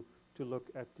allows you to look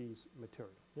at these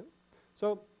materials. Yeah?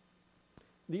 So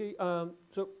the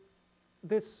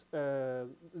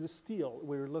steel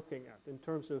we're looking at in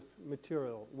terms of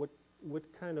material, what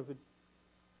kind of a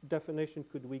definition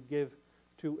could we give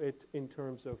to it in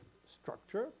terms of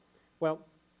structure? Well,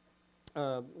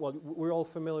 we're all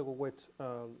familiar with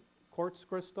quartz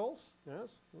crystals. Yes,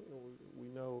 we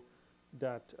know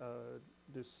that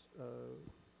this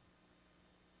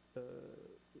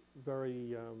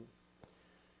very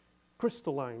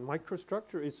crystalline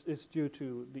microstructure is due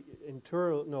to the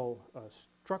internal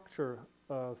structure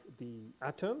of the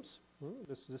atoms.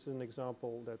 This is an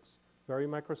example that's very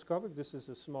microscopic. This is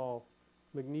a small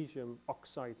magnesium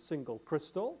oxide single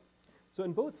crystal. So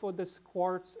in both for this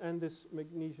quartz and this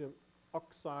magnesium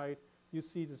oxide, you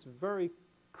see this very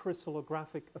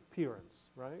crystallographic appearance,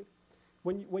 right?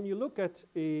 When you look at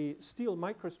a steel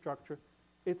microstructure,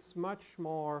 it's much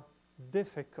more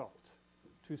difficult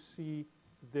to see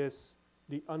the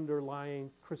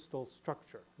underlying crystal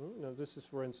structure. Now this is,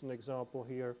 for instance, an example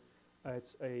here.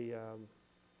 It's a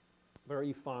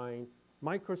very fine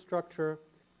microstructure,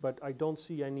 but I don't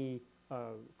see any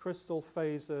crystal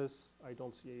phases. I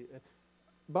don't see,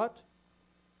 but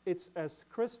it's as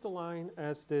crystalline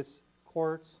as this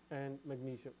quartz and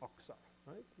magnesium oxide,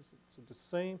 right? So the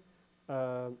same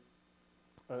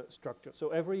structure. So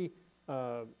every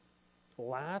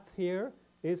lath here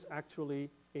is actually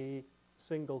a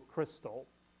single crystal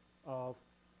of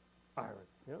iron.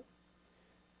 Yeah?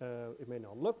 It may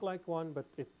not look like one, but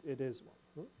it is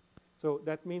one. So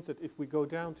that means that if we go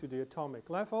down to the atomic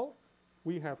level,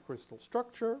 we have crystal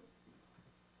structure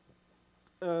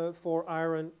for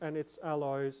iron and its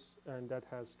alloys, and that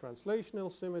has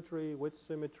translational symmetry, with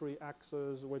symmetry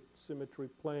axes, with symmetry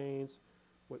planes,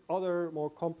 with other more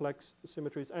complex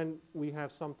symmetries, and we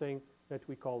have something that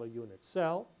we call a unit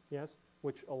cell, yes,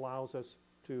 which allows us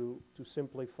to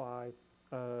simplify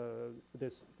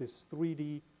this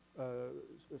 3D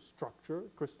structure,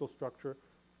 crystal structure,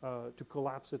 to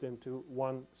collapse it into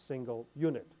one single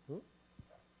unit.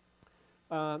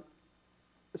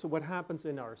 So what happens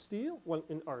in our steel? Well,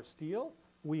 in our steel,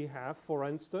 we have, for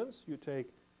instance, you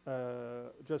take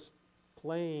just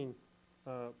plain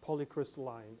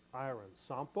polycrystalline iron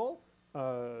sample.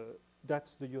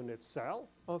 That's the unit cell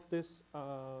of this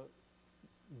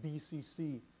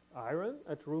BCC iron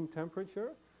at room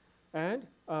temperature. And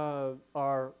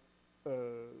our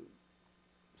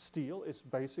steel is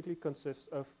basically consists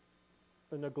of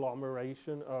an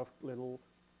agglomeration of little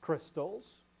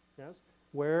crystals, yes,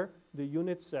 where the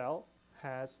unit cell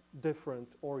has different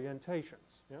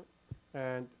orientations. Yeah?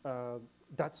 And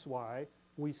that's why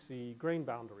we see grain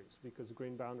boundaries, because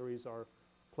grain boundaries are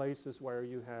places where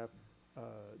you have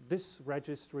this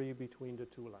registry between the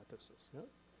two lattices. Yeah?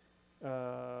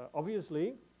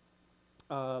 Obviously,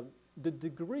 the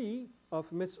degree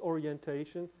of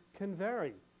misorientation can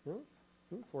vary. Yeah?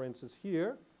 For instance,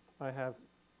 here I have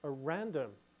a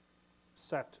random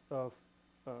set of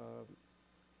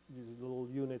these little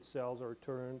unit cells are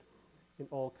turned in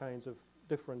all kinds of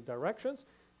different directions.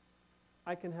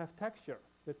 I can have texture.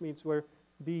 That means where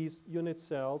these unit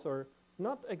cells are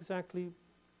not exactly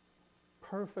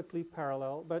perfectly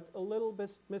parallel, but a little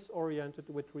bit misoriented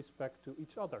with respect to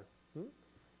each other.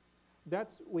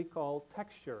 That we call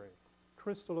texturing,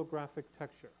 crystallographic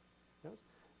texture. Yes?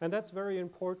 And that's very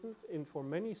important for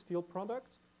many steel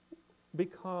products,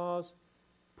 because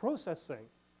processing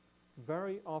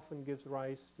very often gives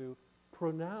rise to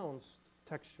pronounced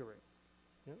texturing.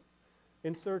 Yeah?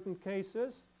 In certain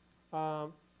cases,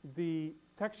 the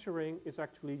texturing is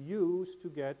actually used to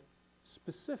get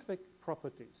specific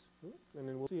properties. And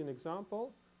then we'll see an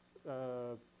example.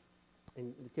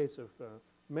 In the case of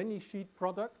many sheet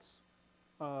products,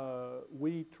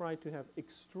 we try to have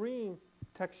extreme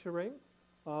texturing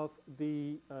of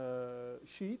the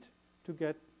sheet to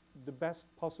get the best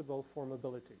possible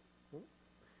formability.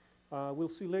 We'll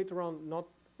see later on, not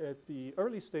at the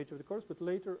early stage of the course, but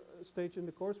later stage in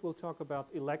the course, we'll talk about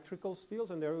electrical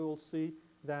steels, and there we will see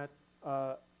that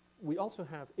we also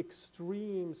have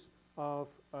extremes of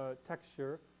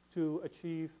texture to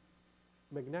achieve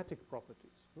magnetic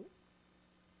properties.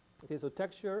 Okay, so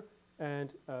texture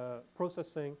and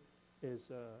processing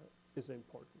is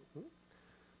important.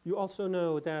 You also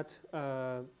know that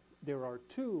there are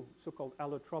two so-called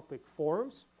allotropic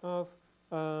forms of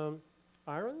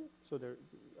iron. So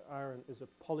iron is a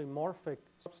polymorphic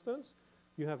substance.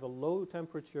 You have a low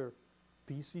temperature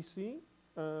BCC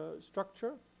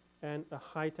structure and a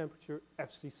high temperature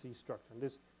FCC structure. And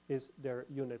this is their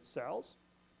unit cells.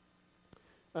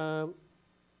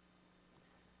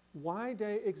 Why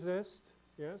they exist,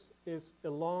 yes, is a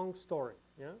long story.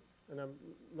 Yeah, and I'm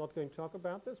not going to talk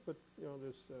about this, but you know,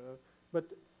 but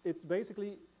it's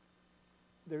basically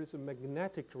there is a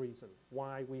magnetic reason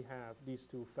why we have these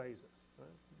two phases.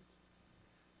 Right?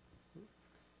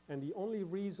 And the only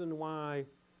reason why,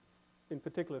 in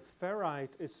particular,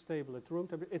 ferrite is stable at room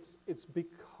temperature, it's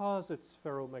because it's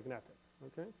ferromagnetic.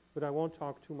 Okay, but I won't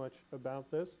talk too much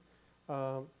about this,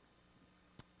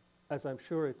 as I'm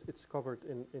sure it's covered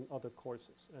in other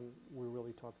courses, and we're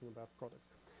really talking about products.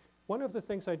 One of the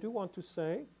things I do want to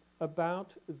say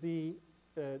about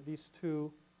these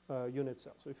two unit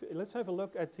cells. So let's have a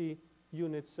look at the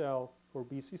unit cell for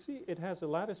BCC. It has a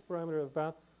lattice parameter of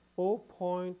about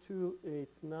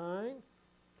 0.289.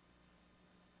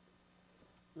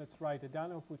 Let's write it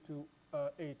down. 0.289. Did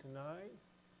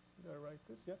I write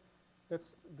this? Yeah.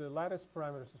 That's the lattice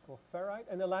parameters for ferrite,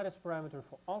 and the lattice parameter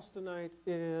for austenite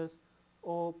is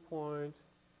 0.363.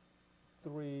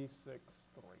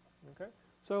 Okay.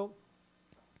 So,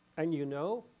 and you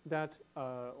know that,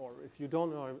 or if you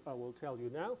don't know, I will tell you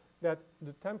now, that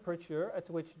the temperature at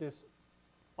which this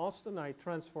austenite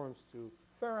transforms to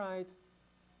ferrite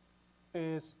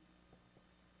is,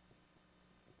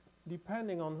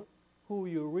 depending on who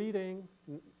you're reading,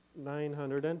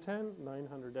 910,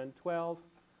 912.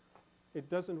 It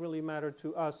doesn't really matter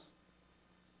to us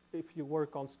if you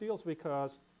work on steels,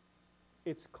 because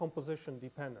it's composition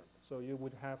dependent. So you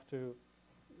would have to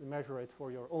measure it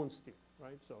for your own steel,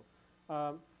 right? So,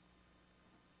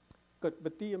 good.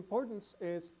 But the important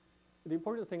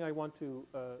thing I want to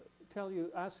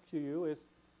ask you is,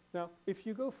 now if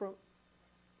you go from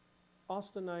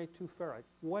austenite to ferrite,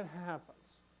 what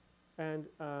happens? And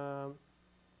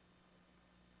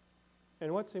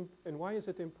why is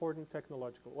it important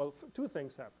technological? Well, two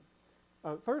things happen.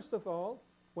 First of all,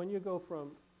 when you go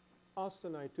from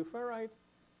austenite to ferrite,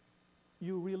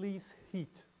 you release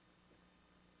heat.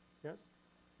 Yes,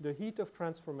 the heat of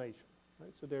transformation.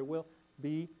 Right? So there will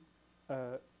be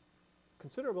a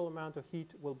considerable amount of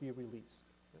heat will be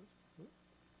released. Yes?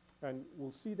 And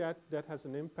we'll see that that has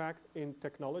an impact in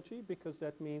technology, because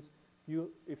that means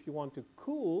if you want to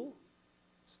cool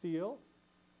steel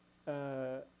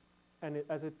and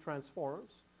as it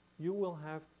transforms, you will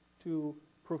have to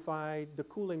provide the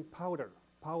cooling power,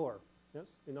 yes,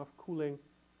 enough cooling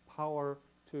power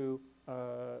to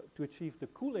achieve the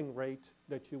cooling rate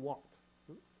that you want.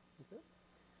 Okay.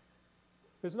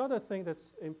 There's another thing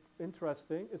that's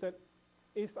interesting, is that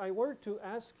if I were to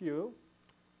ask you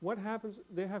what happens,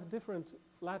 they have different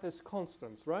lattice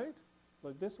constants, right?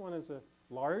 Like this one is a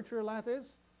larger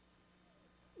lattice,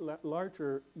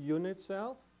 larger unit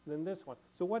cell than this one.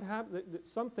 So what happens,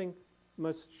 something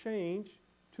must change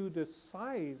to the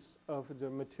size of the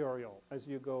material as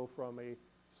you go from a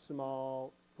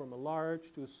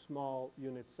large to a small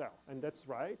unit cell. And that's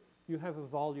right, you have a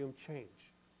volume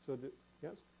change. So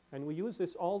yes, and we use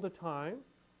this all the time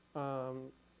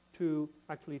to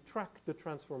actually track the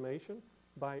transformation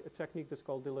by a technique that's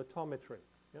called dilatometry.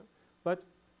 Yeah? But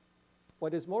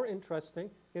what is more interesting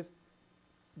is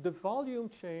the volume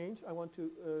change. I want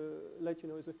to let you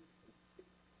know is that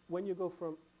when you go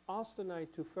from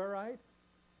austenite to ferrite,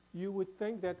 you would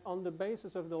think that on the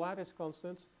basis of the lattice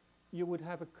constants, you would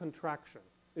have a contraction.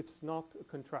 It's not a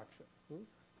contraction.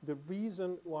 The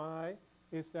reason why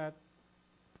is that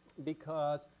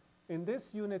because in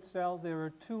this unit cell there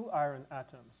are 2 iron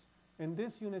atoms. In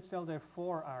this unit cell there are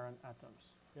 4 iron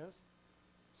atoms. Yes?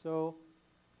 So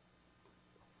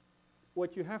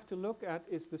what you have to look at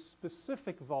is the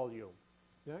specific volume.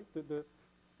 Yeah? The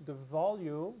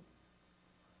volume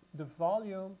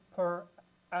per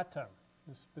atom,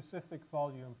 the specific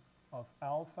volume of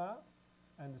alpha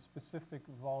and the specific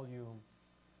volume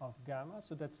of gamma.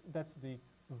 So that's the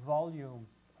volume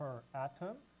per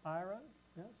atom, iron.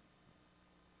 Yes.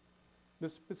 The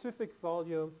specific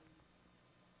volume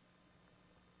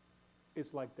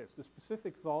is like this. The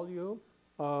specific volume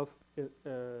of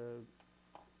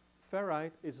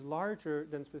ferrite is larger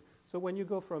than. So when you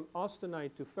go from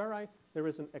austenite to ferrite, there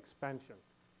is an expansion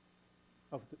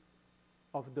of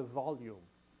the volume.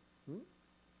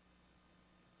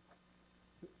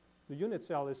 The unit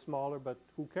cell is smaller, but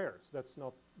who cares? That's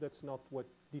not what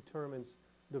determines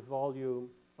the volume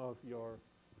of your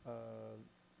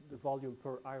the volume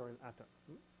per iron atom.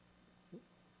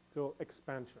 So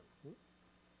expansion.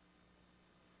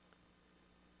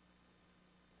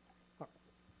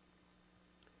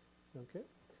 Okay.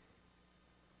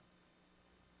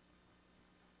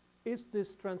 Is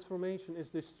this transformation, is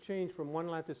this change from one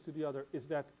lattice to the other, is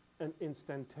that an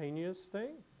instantaneous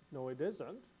thing? No, it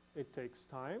isn't. It takes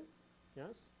time,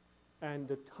 yes. And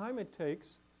the time it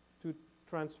takes to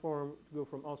transform, to go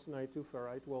from austenite to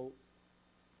ferrite,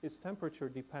 is temperature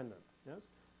dependent, yes.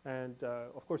 And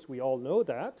of course we all know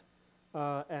that,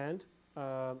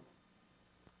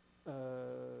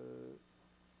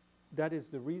 that is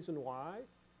the reason why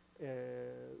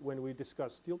when we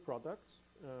discuss steel products,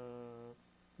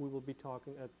 we will be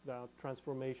talking about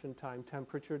transformation time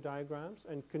temperature diagrams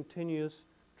and continuous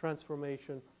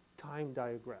transformation time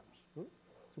diagrams. So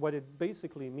what it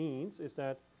basically means is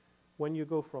that when you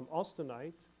go from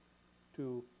austenite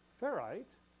to ferrite,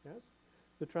 yes,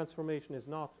 the transformation is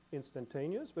not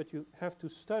instantaneous, but you have to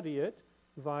study it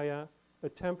via a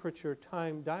temperature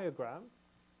time diagram,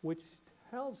 which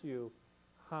tells you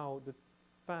how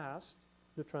fast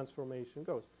the transformation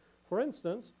goes. For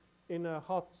instance, in a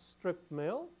hot strip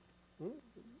mill,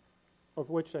 of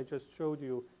which I just showed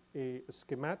you a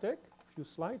schematic a few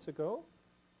slides ago,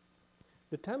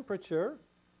 the temperature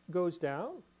goes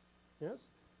down, yes,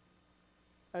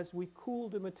 as we cool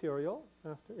the material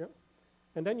after, yeah,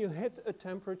 and then you hit a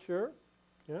temperature,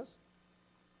 yes,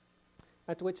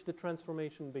 at which the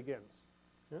transformation begins.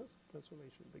 Yes,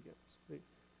 transformation begins.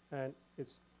 And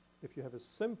it's, if you have a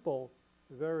simple,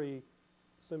 very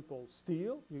simple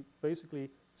steel, you basically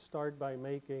start by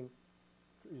making,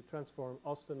 you transform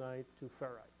austenite to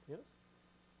ferrite, yes?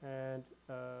 And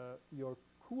your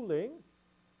cooling,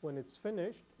 when it's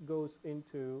finished, goes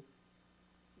into,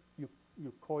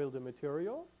 you coil the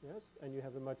material, yes? And you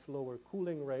have a much lower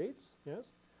cooling rates,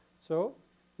 yes? So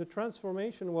the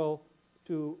transformation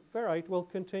to ferrite will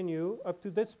continue up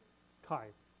to this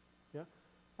time, yeah?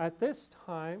 At this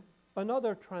time,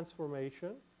 another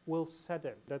transformation will set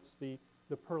in. That's the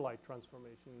the perlite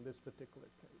transformation in this particular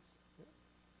case. Yeah.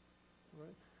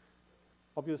 Right.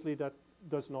 Obviously, that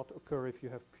does not occur if you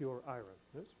have pure iron.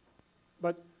 Yes.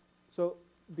 But so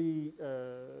the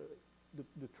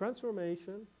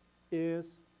transformation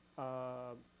is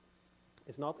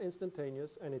not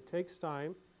instantaneous, and it takes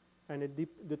time, and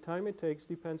the time it takes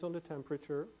depends on the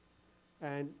temperature,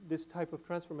 and this type of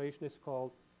transformation is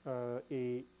called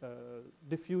a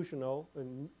diffusional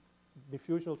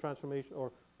transformation,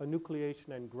 or a nucleation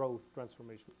and growth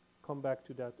transformation. Come back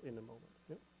to that in a moment.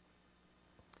 Yeah?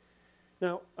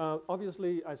 Now,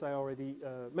 obviously, as I already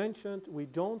mentioned, we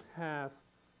don't have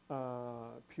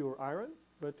pure iron,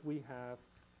 but we have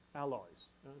alloys.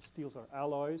 Steels are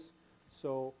alloys,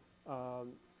 so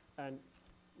and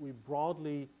we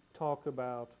broadly talk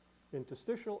about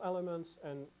interstitial elements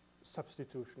and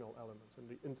substitutional elements. And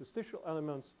the interstitial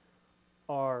elements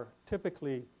are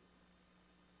typically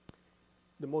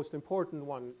the most important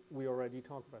one we already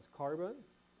talked about: carbon,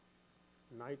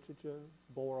 nitrogen,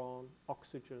 boron,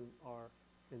 oxygen are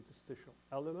interstitial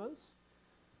elements.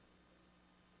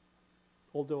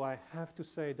 Although I have to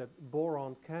say that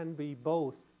boron can be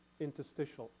both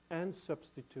interstitial and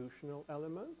substitutional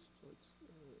elements, so it's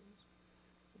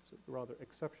a rather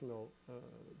exceptional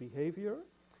behavior.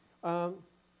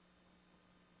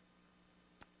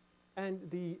 And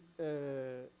the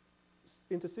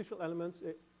interstitial elements,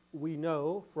 we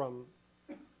know from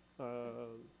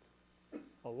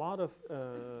a lot of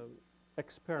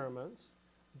experiments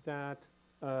that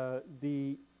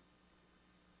the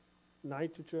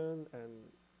nitrogen and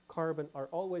carbon are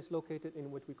always located in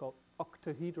what we call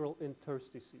octahedral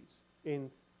interstices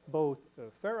in both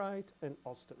ferrite and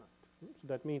austenite. So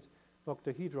that means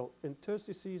octahedral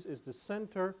interstices is the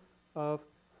center of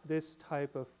this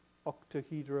type of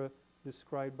octahedra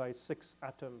described by 6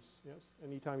 atoms. Yes,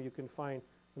 anytime you can find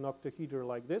an octahedra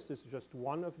like this is just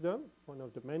one of them, one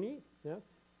of the many. Yeah,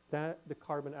 that the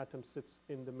carbon atom sits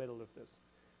in the middle of this.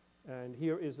 And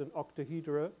here is an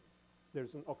octahedra.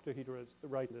 There's an octahedra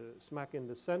right smack in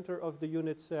the center of the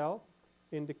unit cell.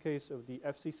 In the case of the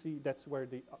FCC, that's where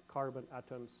the carbon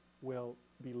atoms will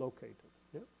be located.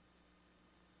 Yeah?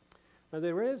 Now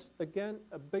there is, again,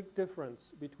 a big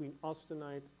difference between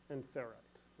austenite and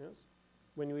ferrite. Yes?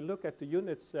 When we look at the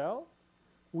unit cell,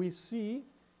 we see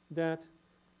that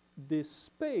the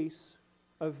space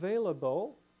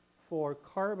available for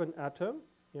carbon atom,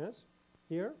 yes,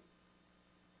 here,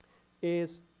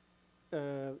 is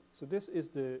so this is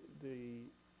the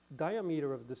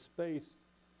diameter of the space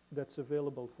that's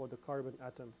available for the carbon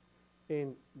atom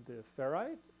in the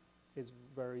ferrite is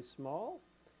very small,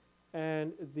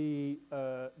 and the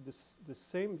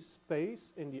same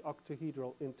space in the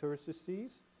octahedral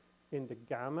interstices in the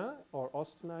gamma or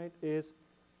austenite is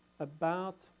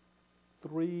about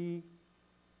between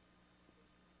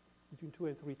 2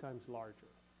 and 3 times larger.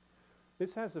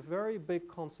 This has a very big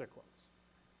consequence.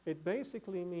 It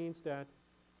basically means that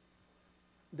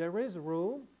there is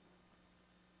room,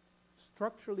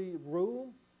 structurally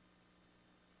room,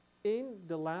 in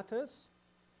the lattice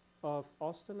of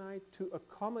austenite to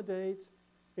accommodate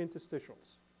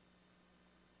interstitials.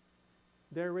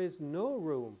 There is no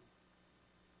room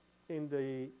in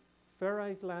the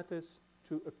ferrite lattice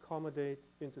to accommodate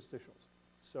interstitials.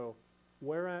 So,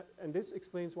 and this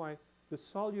explains why the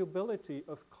solubility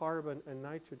of carbon and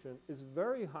nitrogen is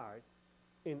very high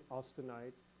in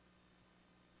austenite,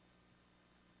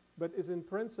 but is in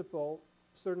principle,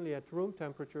 certainly at room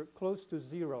temperature, close to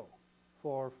 0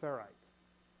 for ferrite.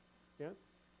 Yes?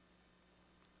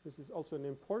 This is also an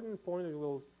important point.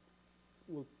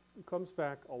 It comes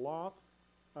back a lot,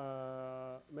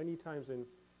 many times in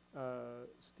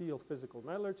steel physical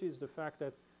metallurgy, is the fact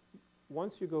that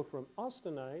once you go from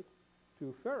austenite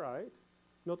to ferrite,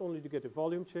 not only do you get a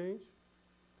volume change,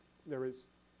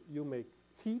 you make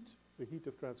heat, the heat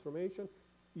of transformation.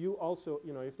 You also,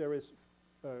 if there is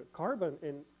carbon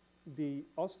in the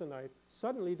austenite,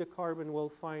 suddenly the carbon will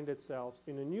find itself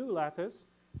in a new lattice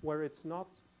where it's not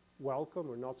welcome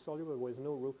or not soluble, where there's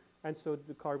no room, and so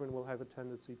the carbon will have a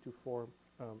tendency to form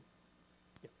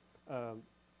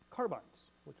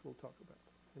carbides, which we'll talk about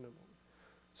in a moment.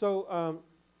 So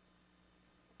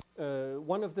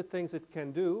one of the things it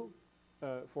can do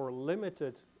for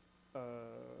limited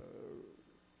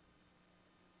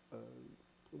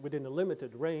within a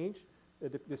limited range,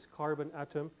 this carbon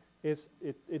atom is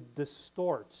it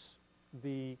distorts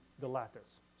the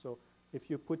lattice. So if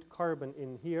you put carbon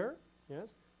in here, yes,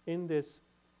 in this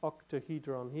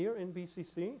octahedron here in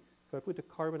BCC, if I put a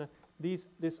carbon, this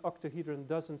octahedron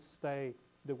doesn't stay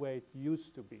the way it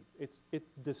used to be. It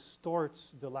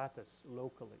distorts the lattice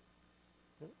locally.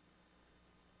 Yeah?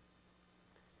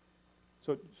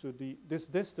 this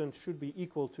distance should be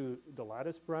equal to the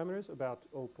lattice parameters, about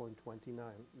 0.29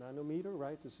 nanometer,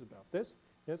 right? This is about this.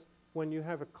 Yes. When you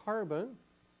have a carbon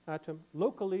atom,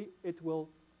 locally it will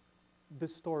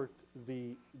distort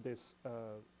this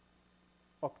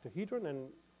octahedron, and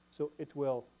so it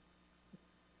will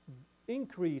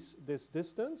increase this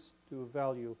distance to a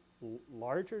value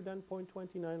larger than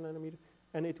 0.29 nanometer,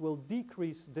 and it will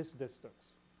decrease this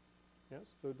distance. Yes,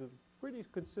 so the pretty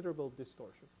considerable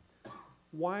distortion.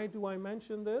 Why do I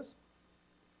mention this?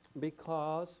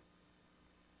 Because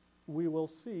we will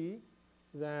see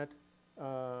that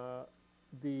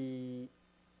the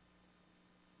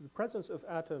presence of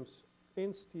atoms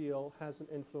in steel has an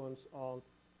influence on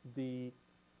the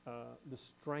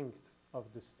strength of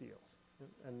the steels.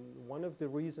 And one of the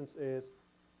reasons is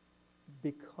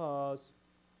because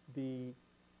the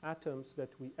atoms that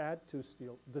we add to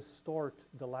steel distort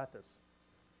the lattice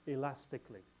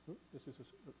elastically. This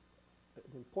is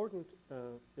an important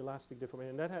elastic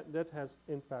deformation, and that has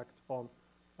impact on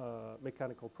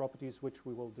mechanical properties, which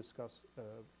we will discuss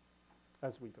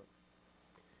as we go.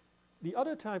 The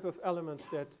other type of elements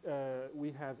that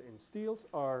we have in steels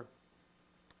are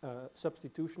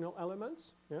substitutional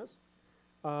elements, yes?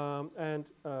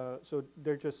 So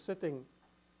they're just sitting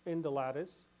in the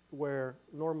lattice where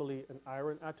normally an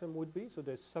iron atom would be, so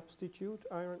they substitute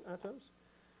iron atoms.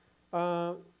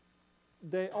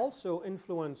 They also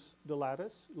influence the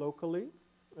lattice locally.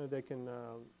 They can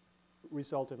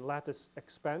result in lattice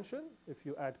expansion. If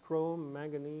you add chrome,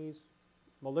 manganese,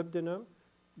 molybdenum,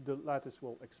 the lattice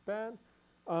will expand.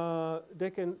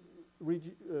 They can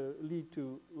lead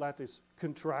to lattice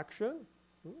contraction,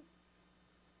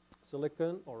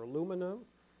 silicon or aluminum.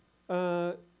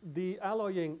 The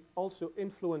alloying also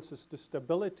influences the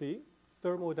stability,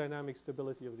 thermodynamic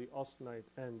stability of the austenite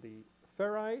and the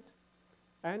ferrite,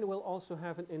 and will also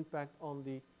have an impact on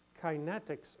the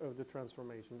kinetics of the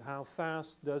transformation. How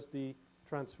fast does the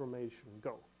transformation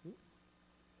go?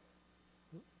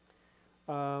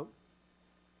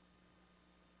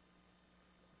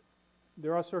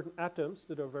 There are certain atoms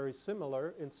that are very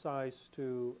similar in size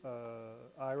to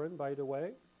iron, by the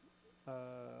way.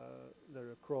 There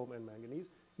are chrome and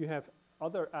manganese. You have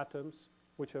other atoms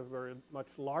which have very much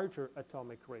larger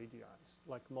atomic radii,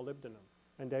 like molybdenum,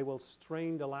 and they will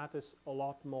strain the lattice a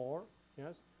lot more,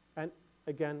 yes, and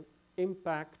again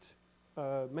impact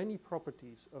many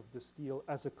properties of the steel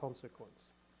as a consequence.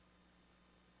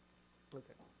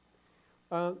 Okay,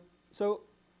 so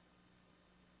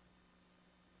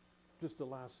just the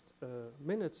last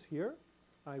minutes here,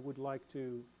 I would like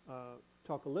to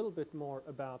talk a little bit more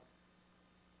about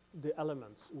the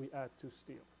elements we add to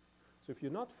steel. So if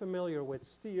you're not familiar with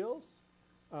steels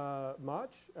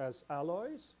much as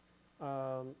alloys,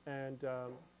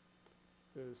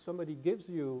 somebody gives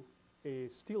you a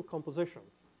steel composition,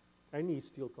 any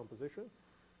steel composition,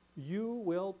 you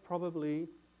will probably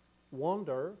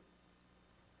wonder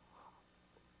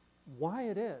why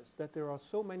it is that there are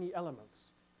so many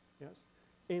elements, yes,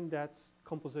 in that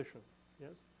composition,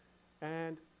 yes,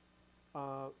 and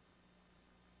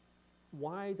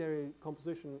why their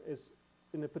composition is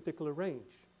in a particular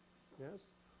range, yes,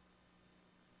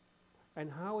 and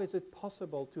how is it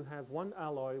possible to have one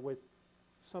alloy with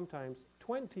sometimes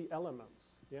 20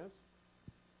 elements, yes,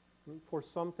 for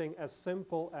something as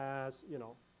simple as, you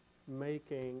know,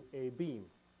 making a beam,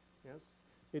 yes.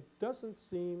 It doesn't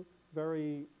seem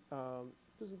very,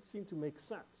 doesn't seem to make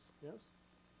sense, yes.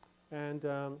 And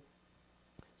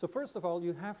so first of all,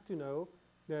 you have to know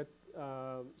that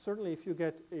certainly if you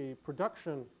get a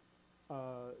production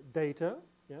data,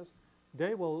 yes,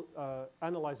 they will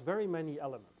analyze very many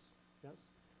elements, yes,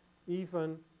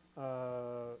 even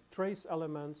trace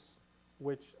elements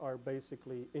which are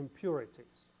basically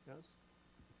impurities, yes,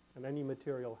 and any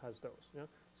material has those, yeah.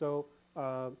 So,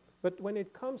 but when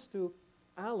it comes to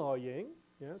alloying,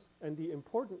 yes, and the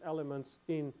important elements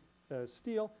in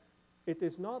steel, it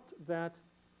is not that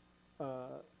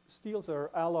steels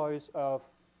are alloys of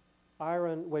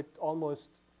iron with almost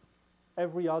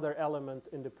every other element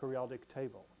in the periodic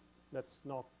table. That's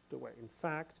not the way. In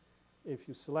fact, if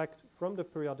you select from the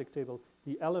periodic table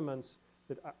the elements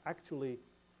that are actually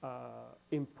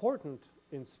important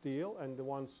in steel and the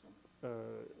ones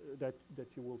that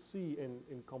you will see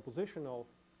in compositional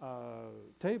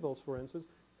tables, for instance,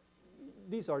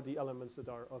 these are the elements that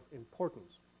are of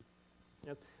importance.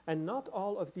 Yes. And not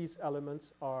all of these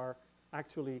elements are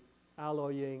actually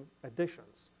alloying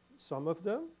additions. Some of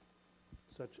them,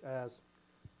 such as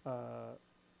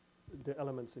the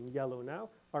elements in yellow now,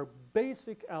 are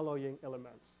basic alloying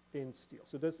elements in steel.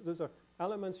 So those are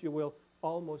elements you will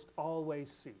almost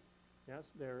always see.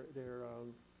 Yes,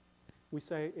 we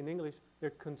say in English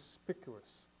they're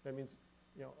conspicuous. That means,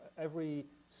 you know, every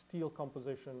steel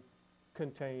composition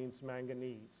contains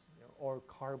manganese, you know, or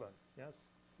carbon. Yes.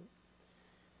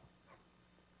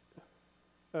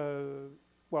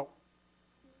 Well,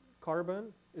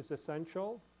 carbon is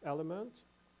essential element.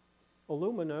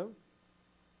 Aluminum,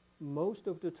 most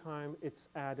of the time it's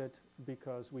added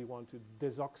because we want to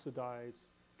desoxidize,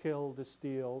 kill the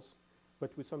steels,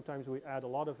 but sometimes we add a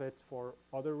lot of it for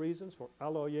other reasons, for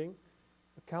alloying.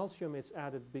 Calcium is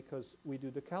added because we do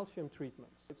the calcium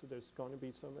treatments. So there's going to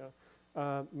be some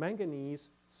manganese,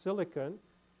 silicon.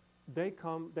 They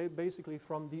basically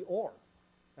from the ore.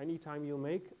 Anytime you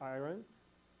make iron,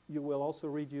 you will also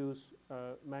reduce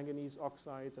manganese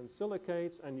oxides and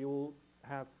silicates, and you will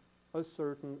have a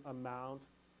certain amount,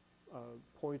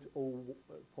 0.1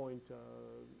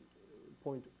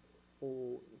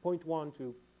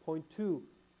 to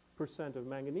 0.2% of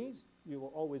manganese. You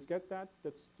will always get that.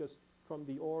 That's just from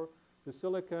the ore. The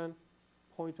silicon,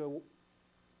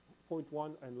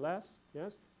 0.1 and less,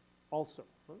 yes, also.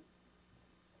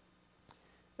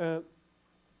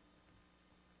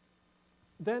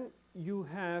 Then you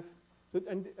have,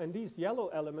 and these yellow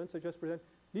elements I just present,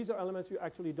 these are elements you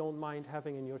actually don't mind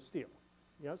having in your steel,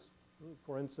 yes?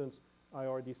 For instance, I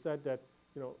already said that,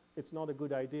 you know, it's not a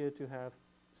good idea to have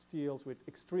steels with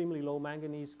extremely low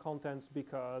manganese contents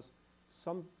because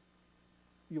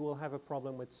you will have a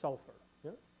problem with sulfur,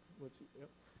 yeah?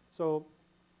 So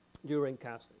during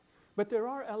casting. But there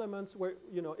are elements where,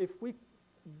 you know,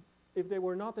 if they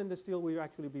were not in the steel, we'd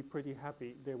actually be pretty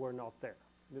happy they were not there.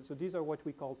 So these are what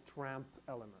we call tramp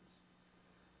elements.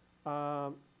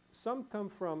 Some come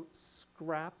from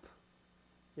scrap,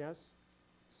 yes?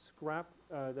 Scrap,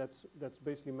 that's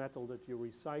basically metal that you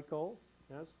recycle,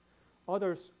 yes?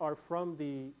 Others are from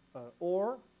the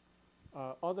ore.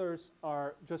 Others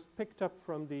are just picked up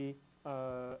from the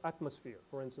atmosphere.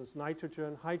 For instance,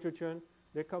 nitrogen, hydrogen,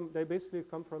 they basically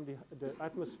come from the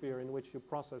atmosphere in which you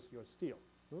process your steel.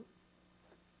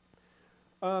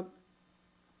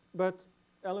 But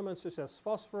elements such as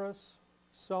phosphorus,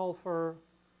 sulfur,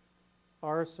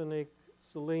 arsenic,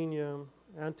 selenium,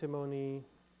 antimony,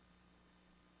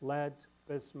 lead,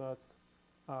 bismuth,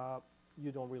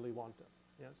 you don't really want them,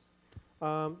 yes?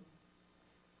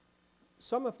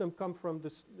 Some of them come from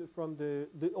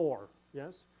the ore,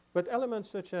 yes? But elements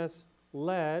such as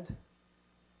lead,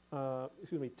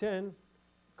 tin,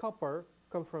 copper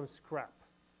come from scrap.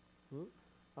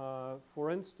 For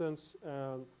instance,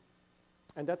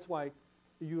 and that's why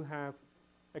you have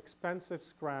expensive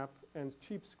scrap and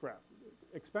cheap scrap.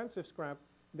 Expensive scrap,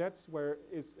 that's where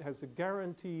it has a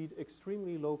guaranteed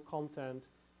extremely low content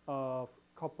of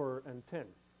copper and tin,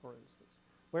 for instance.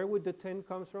 Where would the tin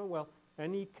come from? Well,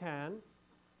 any can,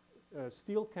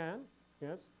 steel can,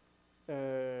 yes,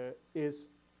 is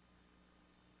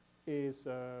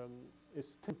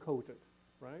tin coated,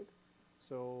 right?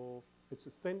 So it's a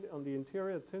thin on the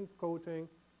interior, thin coating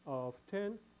of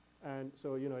tin. And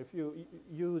so, you know, if you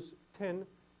use tin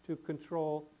to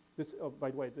control this, by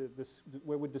the way,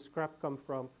 where would the scrap come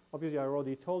from? Obviously, I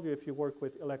already told you if you work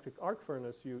with electric arc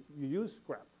furnace, you use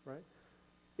scrap, right?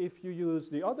 If you use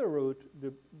the other route,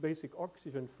 the basic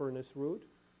oxygen furnace route,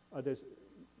 there's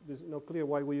no clear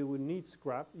why we would need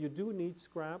scrap. You do need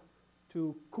scrap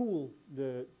to cool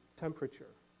the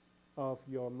temperature of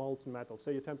your molten metal.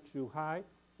 Say your temperature too high,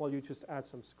 well, you just add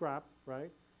some scrap,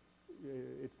 right?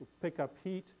 It will pick up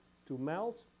heat to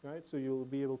melt, right? So you'll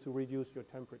be able to reduce your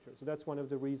temperature. So that's one of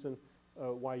the reasons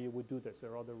why you would do this.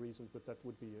 There are other reasons, but that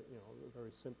would be, you know, a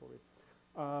very simple reason.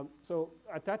 So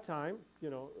at that time, you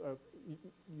know,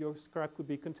 your scrap could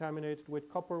be contaminated with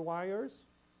copper wires,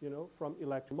 you know, from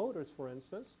electric motors, for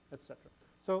instance, etc.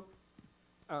 So,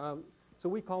 so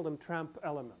we call them tramp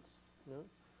elements. You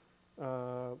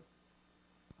know?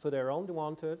 So they're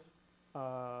unwanted,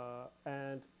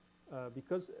 and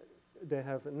because they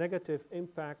have negative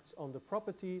impacts on the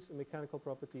properties, mechanical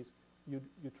properties, you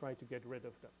try to get rid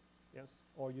of them, yes?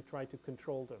 Or you try to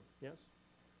control them, yes?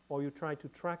 Or you try to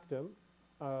track them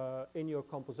in your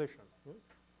composition.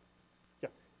 Yeah,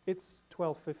 it's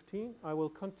 12:15. I will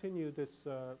continue this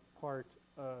part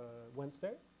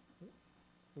Wednesday.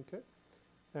 Okay,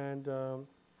 and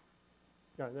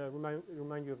yeah,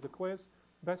 remind you of the quiz.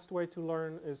 Best way to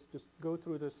learn is just go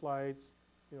through the slides,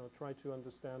 you know, try to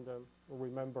understand them or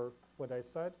remember what I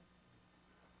said.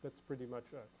 That's pretty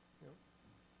much it.